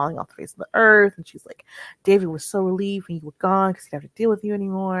rehab and falling off the face of the earth. And she's like, David was so relieved when you were gone because he'd have to deal with you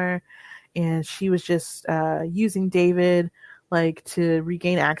anymore. And she was just using David like to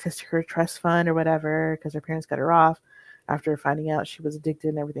regain access to her trust fund or whatever because her parents cut her off after finding out she was addicted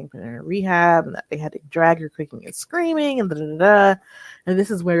and everything, put her in rehab, and that they had to drag her kicking and screaming and da da da. And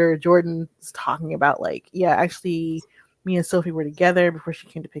this is where Jordan's talking about like, yeah, actually me and Sophie were together before she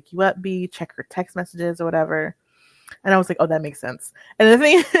came to pick you up, B. Check her text messages or whatever. And I was like, oh, that makes sense. And the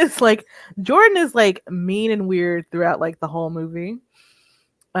thing is, like, Jordan is like mean and weird throughout like the whole movie.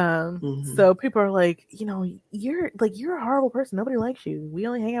 So people are like, you know, you're a horrible person. Nobody likes you. We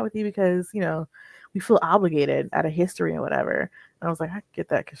only hang out with you because, you know, we feel obligated out of history and whatever. And I was like, I get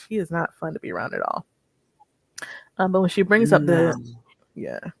that because she is not fun to be around at all. But when she brings up No.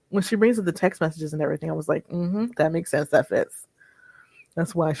 when she brings up the text messages and everything, I was like, that makes sense. That fits.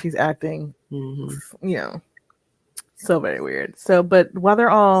 That's why she's acting, you know, so very weird. So, but while they're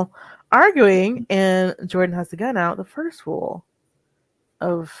all arguing and Jordan has the gun out, the first rule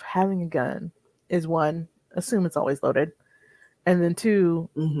of having a gun is one, assume it's always loaded. And then two,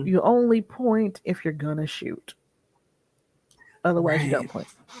 you only point if you're gonna shoot. Otherwise, you don't point.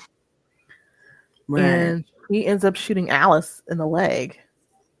 Right. And he ends up shooting Alice in the leg,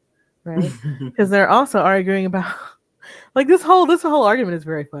 right? Because they're also arguing about like this whole argument is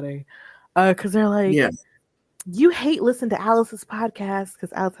very funny. Because they're like, you hate listening to Alice's podcast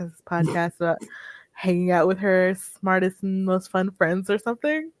because Alice has this podcast about hanging out with her smartest and most fun friends or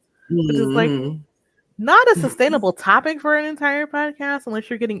something, which is like not a sustainable topic for an entire podcast unless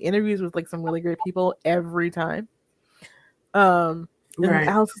you're getting interviews with like some really great people every time. And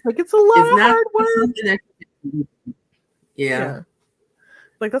Alice is like, it's a lot of hard work. Yeah.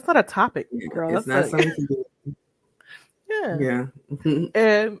 Like that's not a topic, girl. It's that's not something to do. Yeah.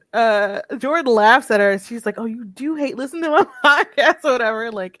 And Jordan laughs at her. She's like, oh, you do hate listening to my podcast or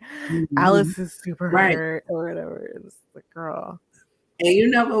whatever. Like, Alice is super hurt or whatever. It's like, girl. And you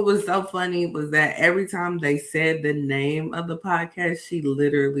know what was so funny was that every time they said the name of the podcast, she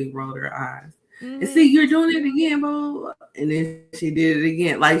literally rolled her eyes. And see, you're doing it again, bro. And then she did it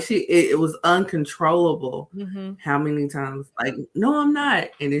again. Like it was uncontrollable. How many times? Like, no, I'm not.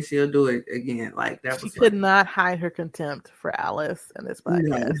 And then she'll do it again. Like that was. She could not hide her contempt for Alice in this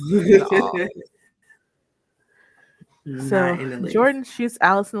podcast at all. So Jordan shoots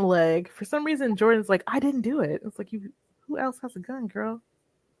Alice in the leg. For some reason, Jordan's like, I didn't do it. It's like, who else has a gun, girl?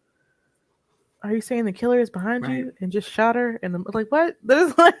 Are you saying the killer is behind you and just shot her? And I'm like, what? That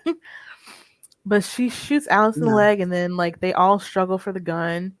is like. But she shoots Alice in the leg, and then like they all struggle for the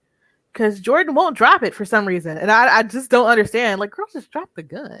gun because Jordan won't drop it for some reason, and I just don't understand. Like, girl, just drop the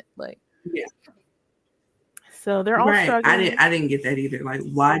gun, like. Yeah. So they're all struggling. I didn't get that either. Like,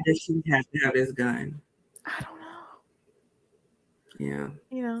 why does she have to have this gun? I don't know. Yeah.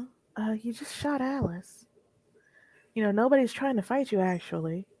 You know, you just shot Alice. You know, nobody's trying to fight you.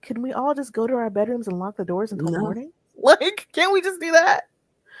 Actually, can we all just go to our bedrooms and lock the doors until morning? Like, can't we just do that?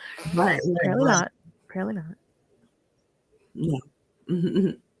 Right. Apparently not. Apparently not.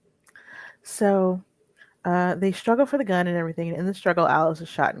 Yeah. So they struggle for the gun and everything, and in the struggle, Alice is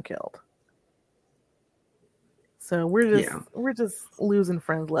shot and killed. So we're just losing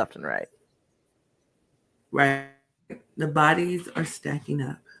friends left and right. Right. The bodies are stacking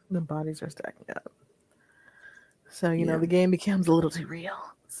up. So, you know, the game becomes a little too real.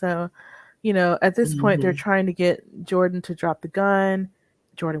 So, you know, at this point, they're trying to get Jordan to drop the gun.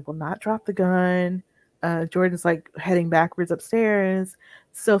 Jordan will not drop the gun. Jordan's like heading backwards upstairs.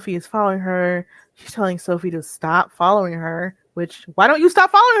 Sophie is following her. She's telling Sophie to stop following her, which, why don't you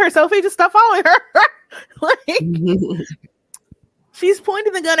stop following her, Sophie? Just stop following her. Like, she's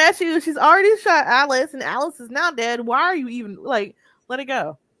pointing the gun at you. She's already shot Alice, and Alice is now dead. Why are you even, like, let it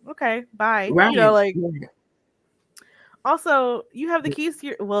go. Okay, bye. Right. You know, like, also, you have the keys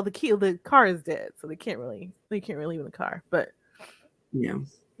to the car is dead, so they can't really leave in the car. But yeah,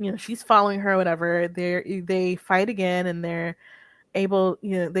 you know, she's following her, whatever. They fight again, and they're able,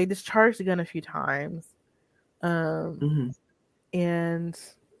 you know, they discharge the gun a few times. Mhm. And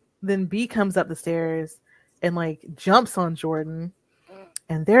then B comes up the stairs and like jumps on Jordan,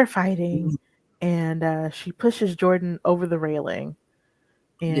 and they're fighting. Mhm. And she pushes Jordan over the railing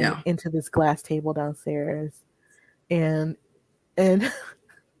and Yeah. into this glass table downstairs. And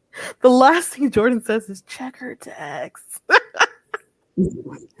the last thing Jordan says is check her text.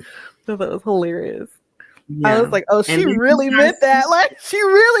 So that was hilarious. I was Yeah. like, oh, And she then really meant that. Like, she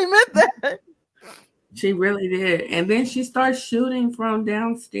really meant that. she really did. And then she starts shooting from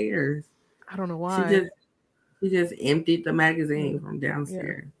downstairs. I don't know She why. just emptied the magazine from Yeah.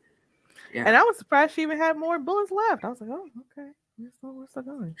 downstairs. Yeah. And I was surprised she even had more bullets left. I was like, oh, okay. Where's that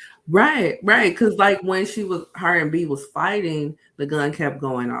going? Right. Because like when her and B was fighting, the gun kept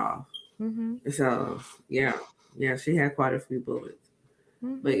going off. Mm-hmm. So yeah, she had quite a few bullets.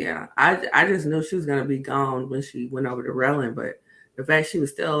 Mm-hmm. But yeah, I just knew she was gonna be gone when she went over the railing. But the fact she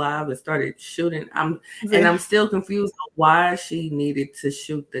was still alive and started shooting, I'm still confused on why she needed to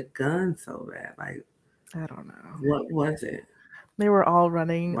shoot the gun so bad. Like, I don't know. what was it? They were all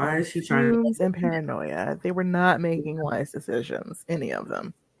running Why on is she trying fumes to and paranoia. They were not making wise decisions, any of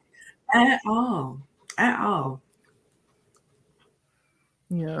them. At all.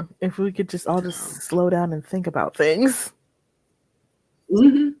 Yeah, if we could just all just slow down and think about things.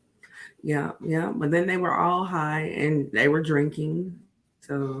 Mm-hmm. Yeah. But then they were all high and they were drinking.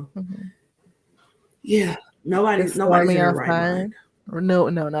 So yeah, nobody's in their right mind. No,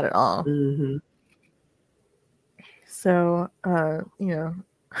 not at all. Mm-hmm. So,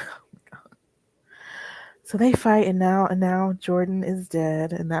 so they fight, and now Jordan is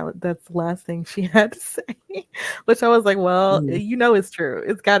dead, and that's the last thing she had to say. Which I was like, well, it's true.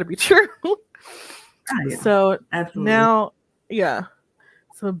 It's got to be true. Yeah. So absolutely. now, yeah.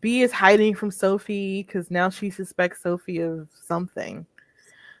 So B is hiding from Sophie because now she suspects Sophie of something.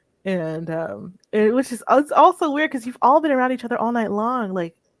 And which is, it's also weird because you've all been around each other all night long.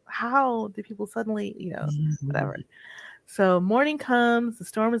 Like, how did people suddenly, whatever. So morning comes, the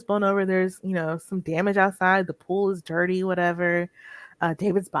storm is blown over. There's, some damage outside. The pool is dirty, whatever.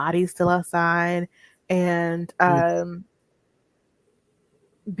 David's body is still outside. And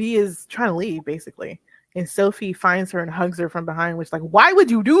B is trying to leave, basically. And Sophie finds her and hugs her from behind, which, like, why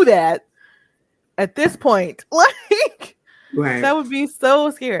would you do that at this point? Like, right. That would be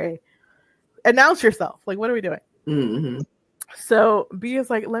so scary. Announce yourself. Like, what are we doing? Mm-hmm. So B is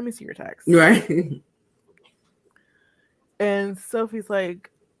like, let me see your text. Right. And Sophie's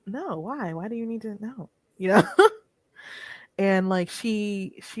like, no, why? Why do you need to know? And like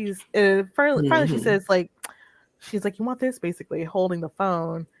finally she says, like, she's like, you want this? Basically holding the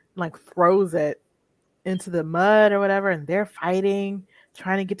phone and like throws it into the mud or whatever, and they're fighting,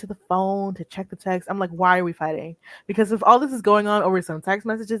 trying to get to the phone to check the text. I'm like, why are we fighting? Because if all this is going on over some text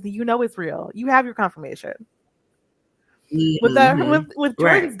messages, it's real. You have your confirmation. Mm-hmm. With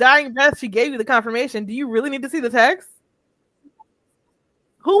Jordan's dying breath, she gave you the confirmation. Do you really need to see the text?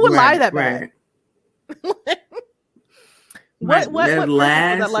 Who would lie that bad? What last was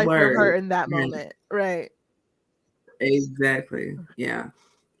that like for her in that moment? Right. Exactly. Yeah.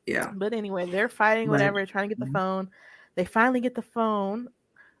 But anyway, they're fighting, whatever, trying to get the phone. They finally get the phone,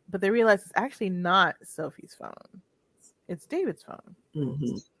 but they realize it's actually not Sophie's phone. It's David's phone,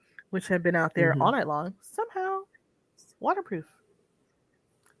 which had been out there all night long. Somehow waterproof.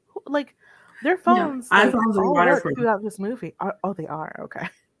 Like, their phones, iPhones are waterproof throughout this movie. Oh, they are? Okay.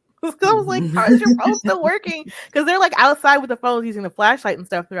 I was like, how is your phone still working? Because they're like outside with the phones using the flashlight and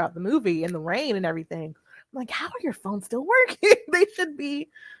stuff throughout the movie in the rain and everything. I'm like, how are your phones still working? They should be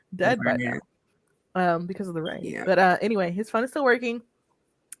dead by now. Because of the rain. Yeah. But anyway, his phone is still working.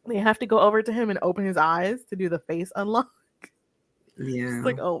 They have to go over to him and open his eyes to do the face unlock. Yeah. It's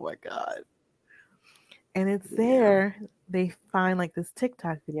like, oh my God. And it's there. They find like this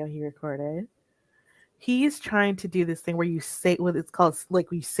TikTok video he recorded. He's trying to do this thing where you say what it's called, like,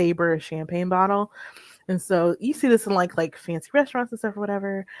 we saber a champagne bottle. And so you see this in like fancy restaurants and stuff or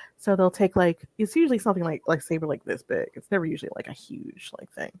whatever. So they'll take it's usually something like saber like this big. It's never usually like a huge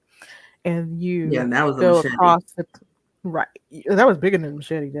thing. And you that was go across the right. That was bigger than a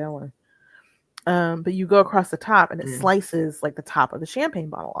machete, that one. But you go across the top and it slices like the top of the champagne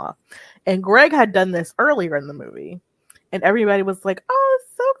bottle off. And Greg had done this earlier in the movie. And everybody was like, oh,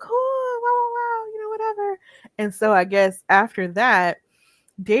 it's so cool. Wow, whatever. And so I guess after that,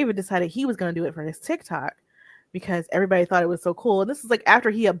 David decided he was going to do it for his TikTok because everybody thought it was so cool. And this is like after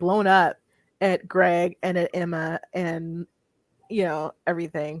he had blown up at Greg and at Emma and,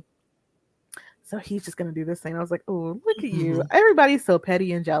 everything. So he's just going to do this thing. I was like, oh, look at you. Everybody's so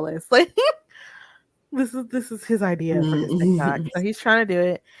petty and jealous. Like, This is his idea for his TikTok. So he's trying to do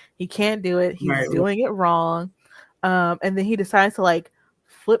it. He can't do it. He's doing it wrong. And then he decides to like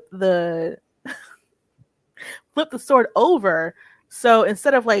flip the sword over. So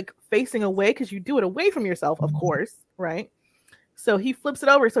instead of like facing away, because you do it away from yourself, of course, right? So he flips it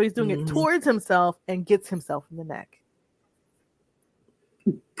over. So he's doing it towards himself and gets himself in the neck.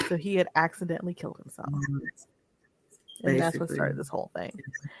 So he had accidentally killed himself. And that's what started this whole thing.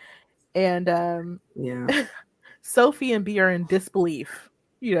 And Sophie and B are in disbelief,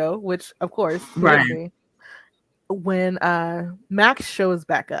 which of course, right. When Max shows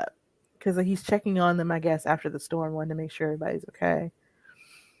back up, because he's checking on them, I guess, after the storm, wanting to make sure everybody's okay.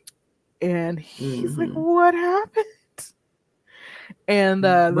 And he's like, "What happened?" And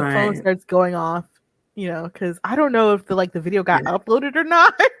the phone starts going off, because I don't know if the video got uploaded or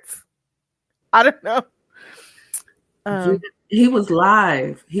not. I don't know. He was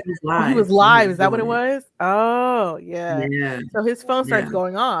live. He was live. Is that what it was? Oh, yeah. So his phone starts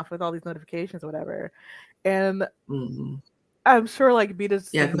going off with all these notifications or whatever. And I'm sure B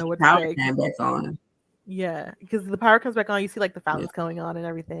doesn't know what to say. Back on. Yeah, because the power comes back on. You see the fountains going on and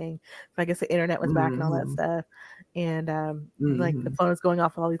everything. So I guess the internet was back and all that stuff. And the phone is going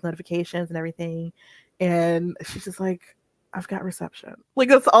off with all these notifications and everything. And she's just like, I've got reception.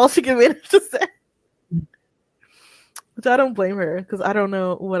 That's all she can manage to say. Which I don't blame her, because I don't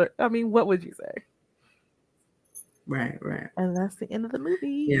know what would you say? Right. And that's the end of the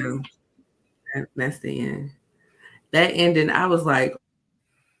movie. Yeah. That's the end. That ending, I was like,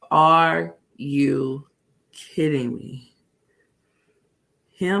 are you kidding me?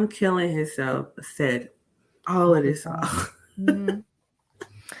 Him killing himself said all of this off. And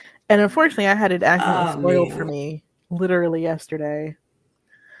unfortunately, I had it accidentally spoiled for me literally yesterday.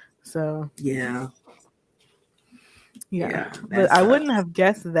 So yeah, but I wouldn't have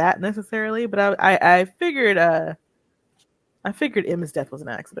guessed that necessarily. But I figured Emma's death was an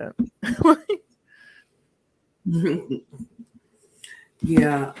accident.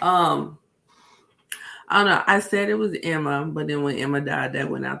 Yeah. I don't know. I said it was Emma, but then when Emma died, that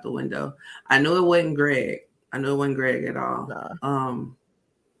went out the window. I knew it wasn't Greg. I knew it wasn't Greg at all. Nah.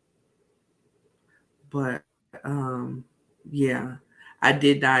 But yeah, I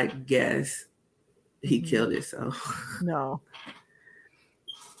did not guess he killed himself. No.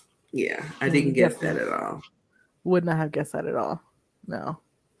 Yeah, I didn't guess that at all. Would not have guessed that at all. No.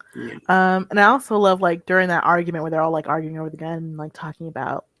 Yeah. And I also love during that argument where they're all arguing over the gun and talking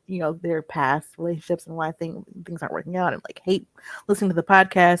about their past relationships and why things aren't working out and hate listening to the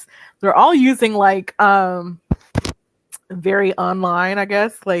podcast. They're all using very online, I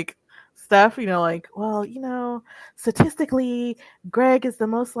guess, stuff, well, statistically, Greg is the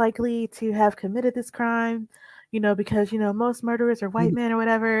most likely to have committed this crime, because, most murderers are white men or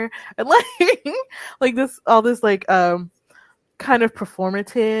whatever. And all this kind of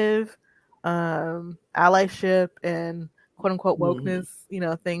performative allyship and quote unquote wokeness,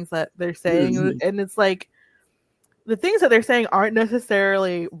 things that they're saying. And it's the things that they're saying aren't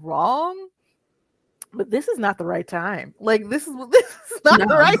necessarily wrong, but this is not the right time. This is not the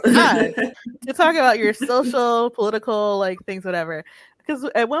right time to talk about your social, political, things, whatever. Because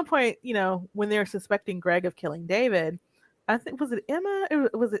at one point, when they're suspecting Greg of killing David, I think, was it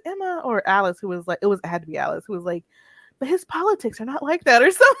Emma or Alice who was it had to be Alice who was but his politics are not like that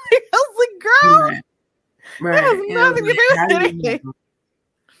or something. I was girl, that has nothing to do with anything.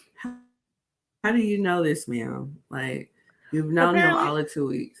 How do you know this, ma'am? You've known him all of 2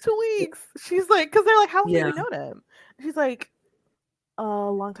 weeks. 2 weeks. She's because they're how long have you known him? She's a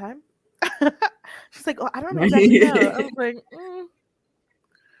long time. She's I don't know exactly know.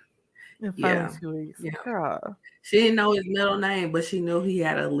 I was 2 weeks. Yeah. Girl. She didn't know his middle name, but she knew he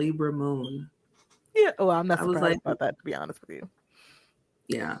had a Libra moon. Yeah. Well, I'm not surprised about that, to be honest with you.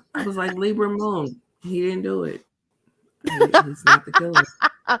 Yeah. I was Libra moon. He didn't do it. He's not the killer.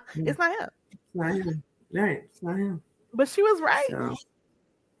 It's not him. It's not him. Right. It's not him. But she was right. So,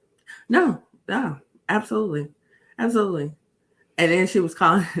 no, absolutely. Absolutely. And then she was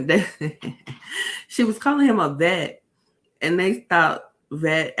calling him a vet. And they thought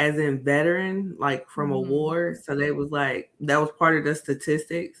vet as in veteran, from a war. So they was that was part of the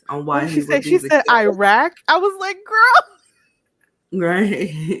statistics on why he would she said Iraq. I was girl.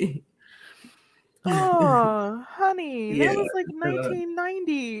 Right. Oh, honey. That was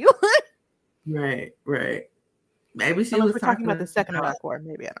 1990. Right. Maybe she was talking about the second Iraq war.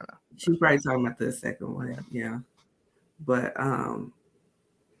 Maybe, I don't know. She's probably talking about the second one. Yeah. But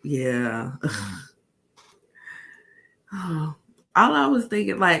yeah. Oh, all I was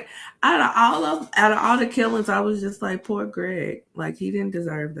thinking, out of all the killings, I was just poor Greg. He didn't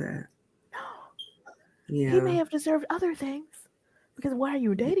deserve that. He may Yeah. have deserved other things because why are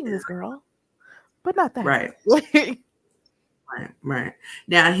you dating this girl? But not that. Right. Right.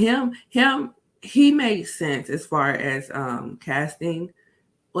 Now he makes sense as far as casting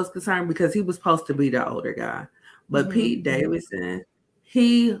was concerned because he was supposed to be the older guy. But Pete Davidson,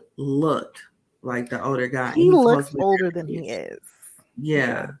 he looked like the older guy and He he's supposed looks to be older than he is.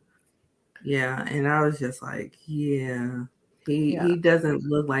 Yeah. Yeah. And I was just like, yeah. He doesn't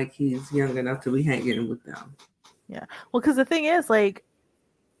look like he's young enough to be hanging with them. Yeah. Well, because the thing is, like,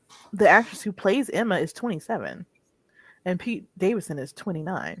 the actress who plays Emma is 27 and Pete Davidson is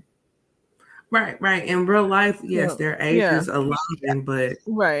 29. Right. In real life, yes, their ages align, but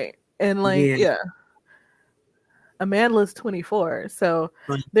right. And like, Amanda's 24. So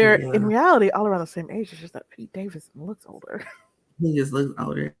they're in reality all around the same age. It's just that Pete Davidson looks older. He just looks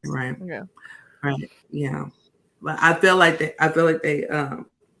older, right? Yeah. Right. Yeah. But I feel like they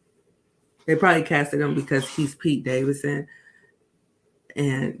probably casted him because he's Pete Davidson.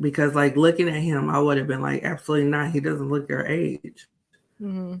 And because like looking at him, I would have been like, absolutely not. He doesn't look their age.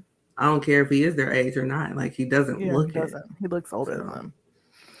 Mm-hmm. I don't care if he is their age or not. Like he doesn't look he doesn't. He looks older than them.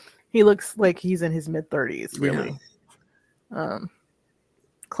 He looks like he's in his mid-30s, really. Yeah.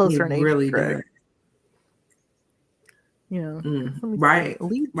 Closer in age. Really does. Yeah. Right.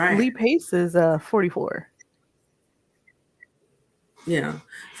 Lee Pace is 44. Yeah.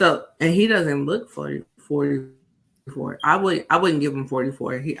 So, and he doesn't look 44. I wouldn't give him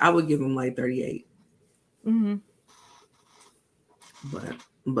 44. I would give him like 38. Mm-hmm.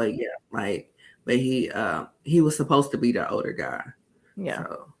 But yeah, like, but he was supposed to be the older guy. Yeah.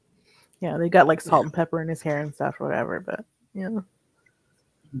 So, yeah, they got like salt and pepper in his hair and stuff or whatever, but yeah.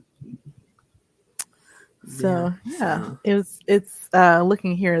 So it's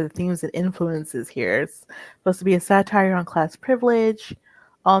looking here at the themes and influences here. It's supposed to be a satire on class privilege,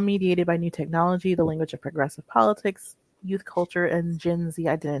 all mediated by new technology, the language of progressive politics, youth culture, and Gen Z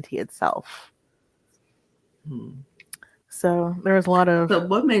identity itself. So there was a lot of. So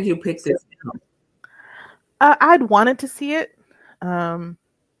what made you pick this film? I'd wanted to see it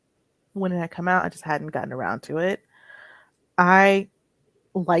when it had come out. I just hadn't gotten around to it. I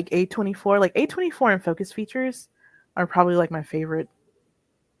like A24. Like A24 and Focus Features are probably like my favorite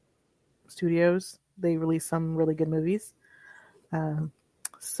studios. They release some really good movies.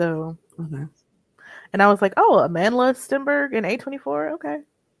 So, and I was like, oh, Amanda Stenberg and A24. Okay,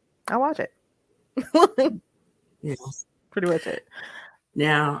 I'll watch it. Yeah, pretty much it.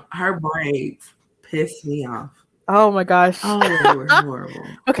 Now her braids pissed me off. Oh my gosh! Oh, they were horrible.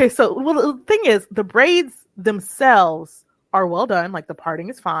 Okay, so the thing is, the braids themselves are well done. Like the parting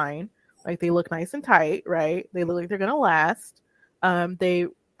is fine. Like they look nice and tight, right? They look like they're gonna last. I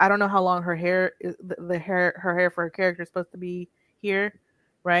don't know how long her hair is. Her hair for her character is supposed to be here,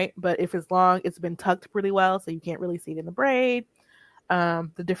 right? But if it's long, it's been tucked pretty well, so you can't really see it in the braid.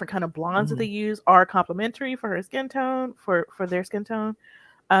 The different kind of blondes that they use are complementary for her skin tone, for their skin tone.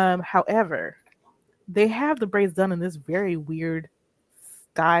 However, they have the braids done in this very weird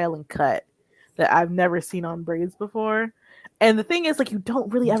style and cut that I've never seen on braids before. And the thing is, like, you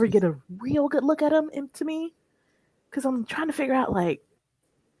don't really ever get a real good look at them, to me, because I'm trying to figure out, like,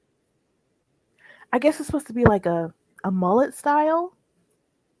 I guess it's supposed to be like a mullet style,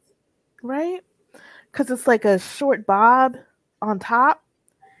 right? Because it's like a short bob on top,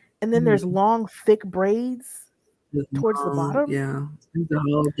 and then there's long, thick braids towards the bottom. Yeah, there's a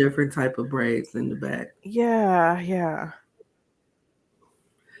whole different type of braids in the back. Yeah.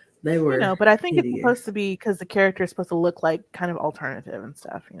 They were, but I think it's supposed to be because the character is supposed to look like kind of alternative and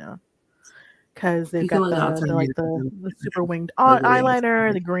stuff, because they've got the super winged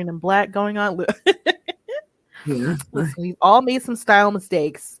eyeliner, the green and black going on. Yeah, listen, we've all made some style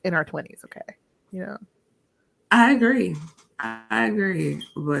mistakes in our 20s. Okay, I agree,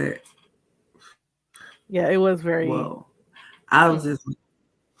 but yeah, it was very. Whoa. I was just.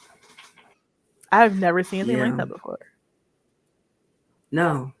 I've never seen anything like that before.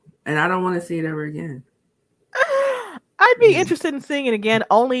 No, and I don't want to see it ever again. I'd be interested in seeing it again,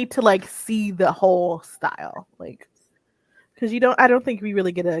 only to like see the whole style, like, because I don't think we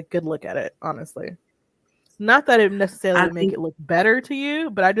really get a good look at it, honestly. Not that it necessarily would make it look better to you,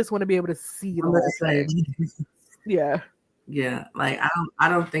 but I just want to be able to see the whole thing. Yeah, like I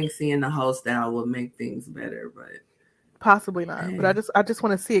don't think seeing the whole style would make things better, but possibly not. Hey. But I just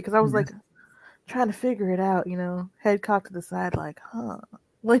want to see it because I was like trying to figure it out, head cocked to the side, like,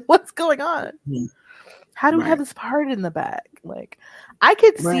 like what's going on? How do we have this part in the back? Like, I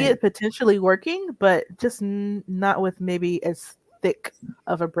could see it potentially working, but just not with maybe as thick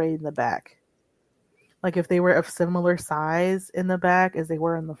of a braid in the back. Like if they were of similar size in the back as they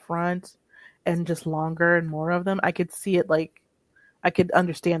were in the front, and just longer and more of them, I could see it like I could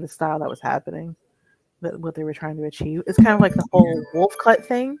understand the style that was happening, that what they were trying to achieve. It's kind of like the whole wolf cut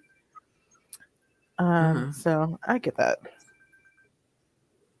thing. Uh-huh. So I get that.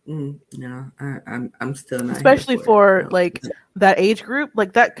 No, I'm still not here Especially for it. for No. like that age group,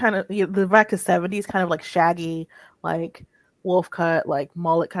 like that kind of the back to 70s kind of like shaggy, like wolf cut, like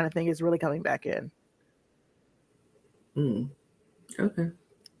mullet kind of thing is really coming back in. Okay.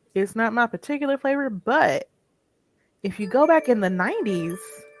 It's not my particular flavor, but if you go back in the 90s,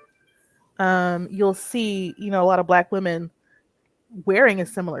 you'll see, a lot of black women wearing a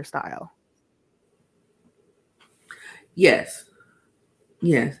similar style. Yes.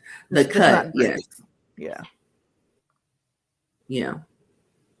 Yes. The Just not cut. in Yes. braids. Yeah. Yeah.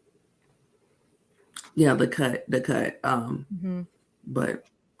 Yeah. The cut. But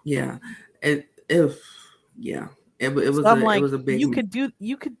yeah, yeah, it So was I'm like, a big. you could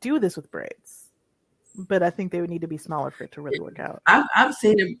do this with braids, but I think they would need to be smaller for it to really work out. I've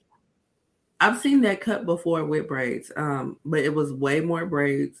seen it. I've seen that cut before with braids, but it was way more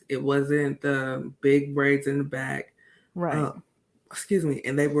braids. It wasn't the big braids in the back. Right. Excuse me,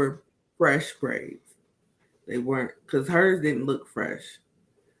 and they were fresh braids. They weren't, because hers didn't look fresh.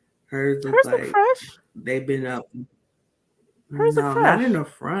 Hers looked look like fresh. they've been up. Hers look No, fresh. not in the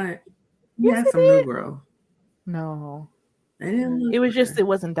front. Yes, Yeah, it some new did. girl. No, They didn't look it was fresh. just it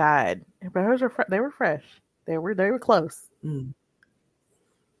wasn't dyed, but hers were they were fresh. They were close.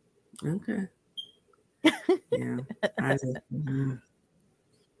 Okay. Yeah, I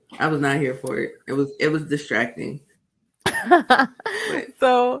was not here for it. It was distracting.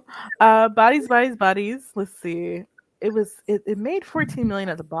 So, bodies. Let's see. It made 14 million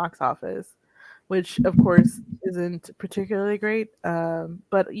at the box office, which of course isn't particularly great.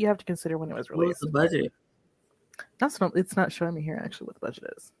 But you have to consider when it was What was released. the budget? It's not showing me here actually what the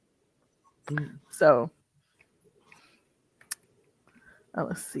budget is. So,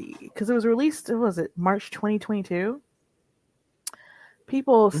 let's see, because it was released. Was it March 2022?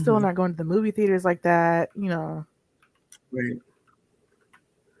 People still not going to the movie theaters like that, Right.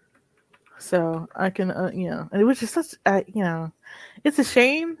 So I can, and it was just such, it's a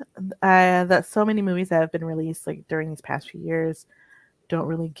shame that so many movies that have been released like during these past few years don't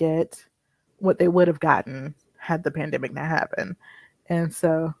really get what they would have gotten had the pandemic not happened. And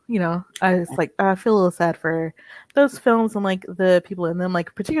so, I feel a little sad for those films and like the people in them,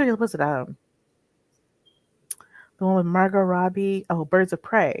 like particularly was it the one with Margot Robbie? Oh, Birds of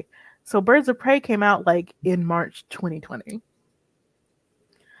Prey. So Birds of Prey came out like in March 2020.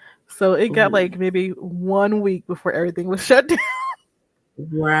 So it got like maybe 1 week before everything was shut down.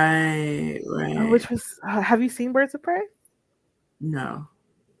 Right. Which was, have you seen Birds of Prey? No.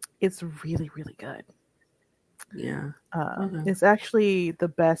 It's really, really good. Yeah. It's actually the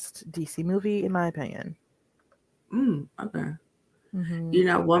best DC movie in my opinion. Okay.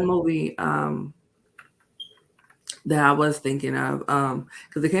 One movie that I was thinking of,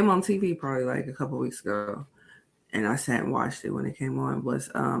 because it came on TV probably like a couple weeks ago, and I sat and watched it when it came on, was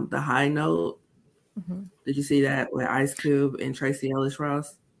The High Note. Did you see that with Ice Cube and Tracy Ellis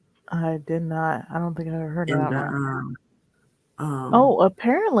Ross? I did not. I don't think I ever heard of that one. Oh,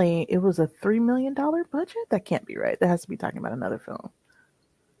 apparently it was a $3 million budget. That can't be right. That has to be talking about another film.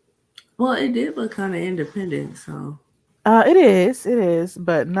 Well, it did look kind of independent, so. It is,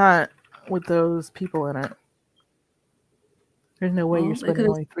 but not with those people in it. There's no way you're spending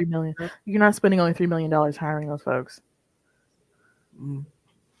only $3 million. You're not spending only $3 million hiring those folks.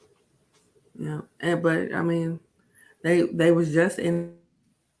 Yeah, but I mean, they was just in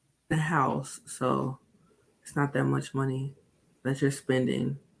the house, so it's not that much money that you're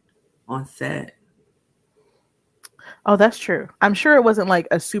spending on set. Oh, that's true. I'm sure it wasn't like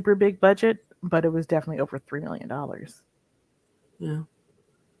a super big budget, but it was definitely over $3 million. Yeah.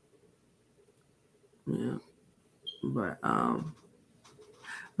 Yeah. But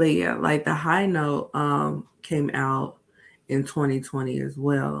yeah, like The High Note came out in 2020 as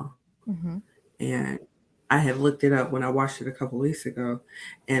well. And I had looked it up when I watched it a couple weeks ago.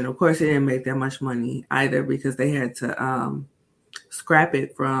 And of course it didn't make that much money either, because they had to scrap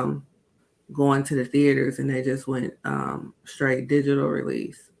it from going to the theaters, and they just went straight digital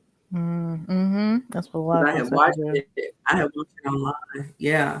release. That's what a lot of I had watched it online.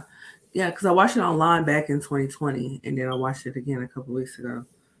 Yeah, because I watched it online back in 2020, and then I watched it again a couple weeks ago.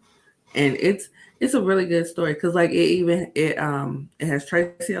 And it's a really good story, because like it has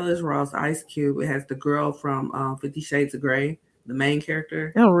Tracy Ellis Ross, Ice Cube. It has the girl from 50 Shades of Grey, the main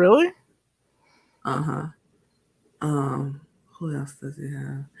character. Oh, really? Who else does it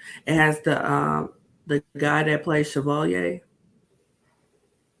have? It has the guy that plays Chevalier.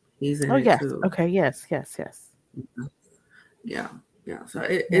 He's in Oh, it yes. too. Okay. Yes. Yes. Yes. Yeah. So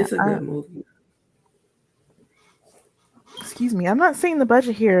Yeah. it's a good movie. Excuse me. I'm not seeing the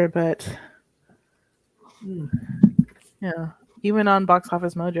budget here, but yeah, even on Box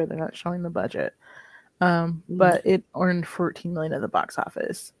Office Mojo, they're not showing the budget. But it earned 14 million at the box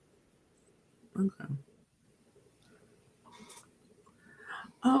office. Okay.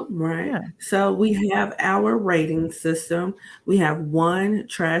 All right. Yeah. So we have our rating system. We have 1,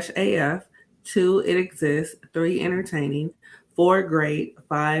 trash AF, 2, it exists, 3, entertaining, 4, great,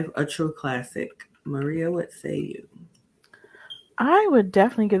 5, a true classic. Maria, what say you? I would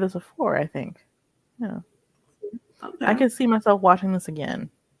definitely give this a 4, I think. Yeah. Okay. I could see myself watching this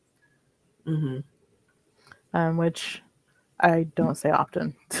again. Mm-hmm. Which I don't say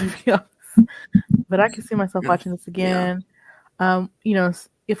often, to be honest. But I could see myself watching this again. You know,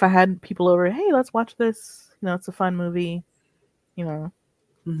 if I had people over, hey, let's watch this. You know, it's a fun movie. You know.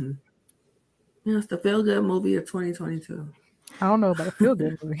 Mm-hmm. Yeah, it's the feel good movie of 2022. I don't know about a feel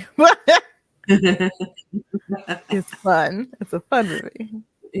good movie, but it's fun. It's a fun movie.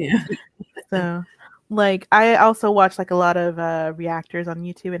 Yeah. So, like, I also watch like a lot of reactors on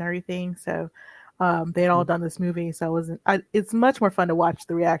YouTube and everything. So, they'd all done this movie, so it's much more fun to watch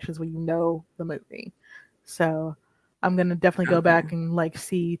the reactions when you know the movie. So, I'm gonna definitely go back and like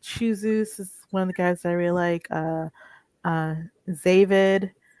see Chuzus is one of the guys that I really like.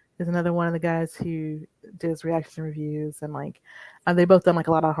 Zavid is another one of the guys who does reaction reviews, and like they both done like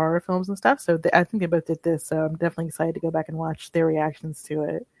a lot of horror films and stuff. So I think they both did this. So I'm definitely excited to go back and watch their reactions to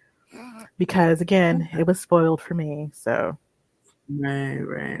it because again, it was spoiled for me. So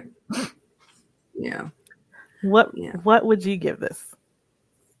right. Yeah. What would you give this?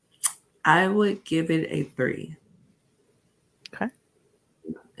 I would give it a 3. Okay.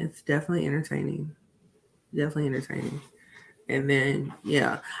 It's definitely entertaining. And then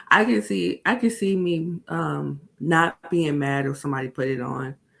I can see me not being mad if somebody put it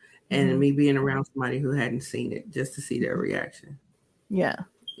on and me being around somebody who hadn't seen it just to see their reaction. Yeah.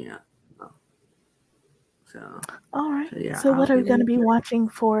 So all right. So what are we going to be watching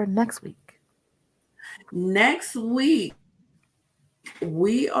for next week? Next week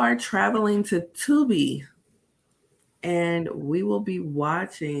we are traveling to Tubi and we will be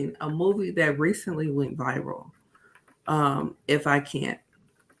watching a movie that recently went viral. If I Can't.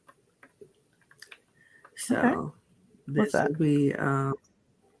 So this will be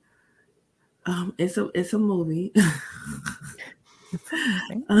it's a movie.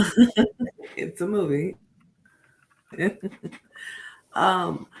 It's a movie.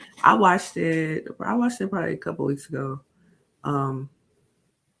 I watched it probably a couple weeks ago. And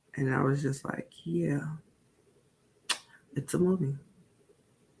I was just like, yeah, it's a movie.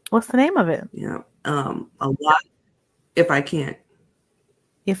 What's the name of it? Yeah. A lot. If I Can't.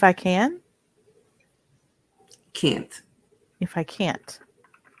 If I Can? Can't. If I Can't.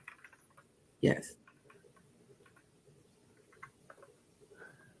 Yes.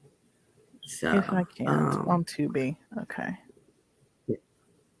 So If I Can't on Tubi. Okay.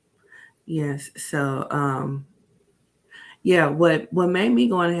 Yes. So what made me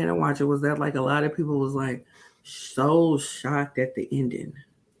go ahead and watch it was that like a lot of people was like so shocked at the ending.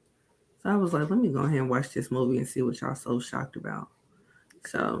 So I was like, let me go ahead and watch this movie and see what y'all so shocked about.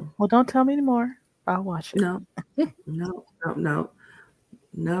 So well, don't tell me anymore. I'll watch it. No,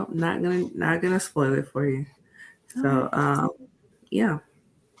 not gonna spoil it for you. So yeah.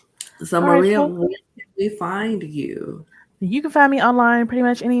 So Maria, where can we find you? You can find me online pretty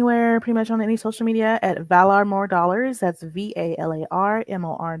much anywhere, pretty much on any social media at Valar More Dollars. That's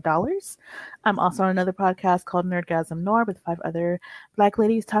VALARMOR dollars. I'm also on another podcast called Nerdgasm Noir with 5 other Black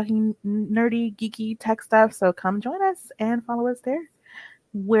ladies talking nerdy, geeky tech stuff. So come join us and follow us there.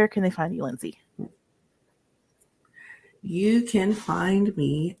 Where can they find you, Lindsay? You can find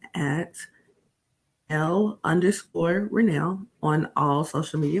me at L_Renelle on all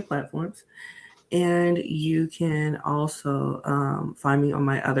social media platforms. And you can also find me on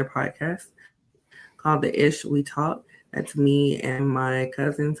my other podcast called The Ish We Talk. That's me and my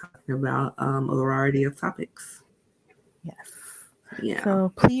cousin talking about a variety of topics. Yes. Yeah.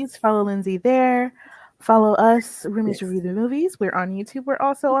 So please follow Lindsay there. Follow us, Roomies Review the Movies. We're on YouTube. We're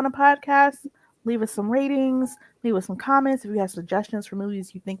also on a podcast. Leave us some ratings. Leave us some comments. If you have suggestions for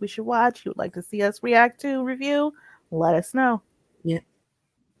movies you think we should watch, you would like to see us react to, review, let us know. Yeah.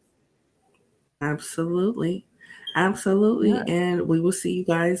 Absolutely. Yeah. And we will see you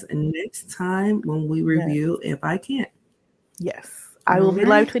guys next time when we review If I Can't. Yes. I will be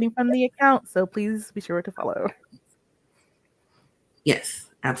live tweeting from the account, so please be sure to follow.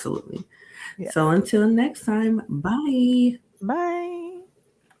 Yes, absolutely. Yes. So until next time, bye. Bye.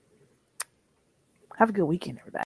 Have a good weekend, everybody.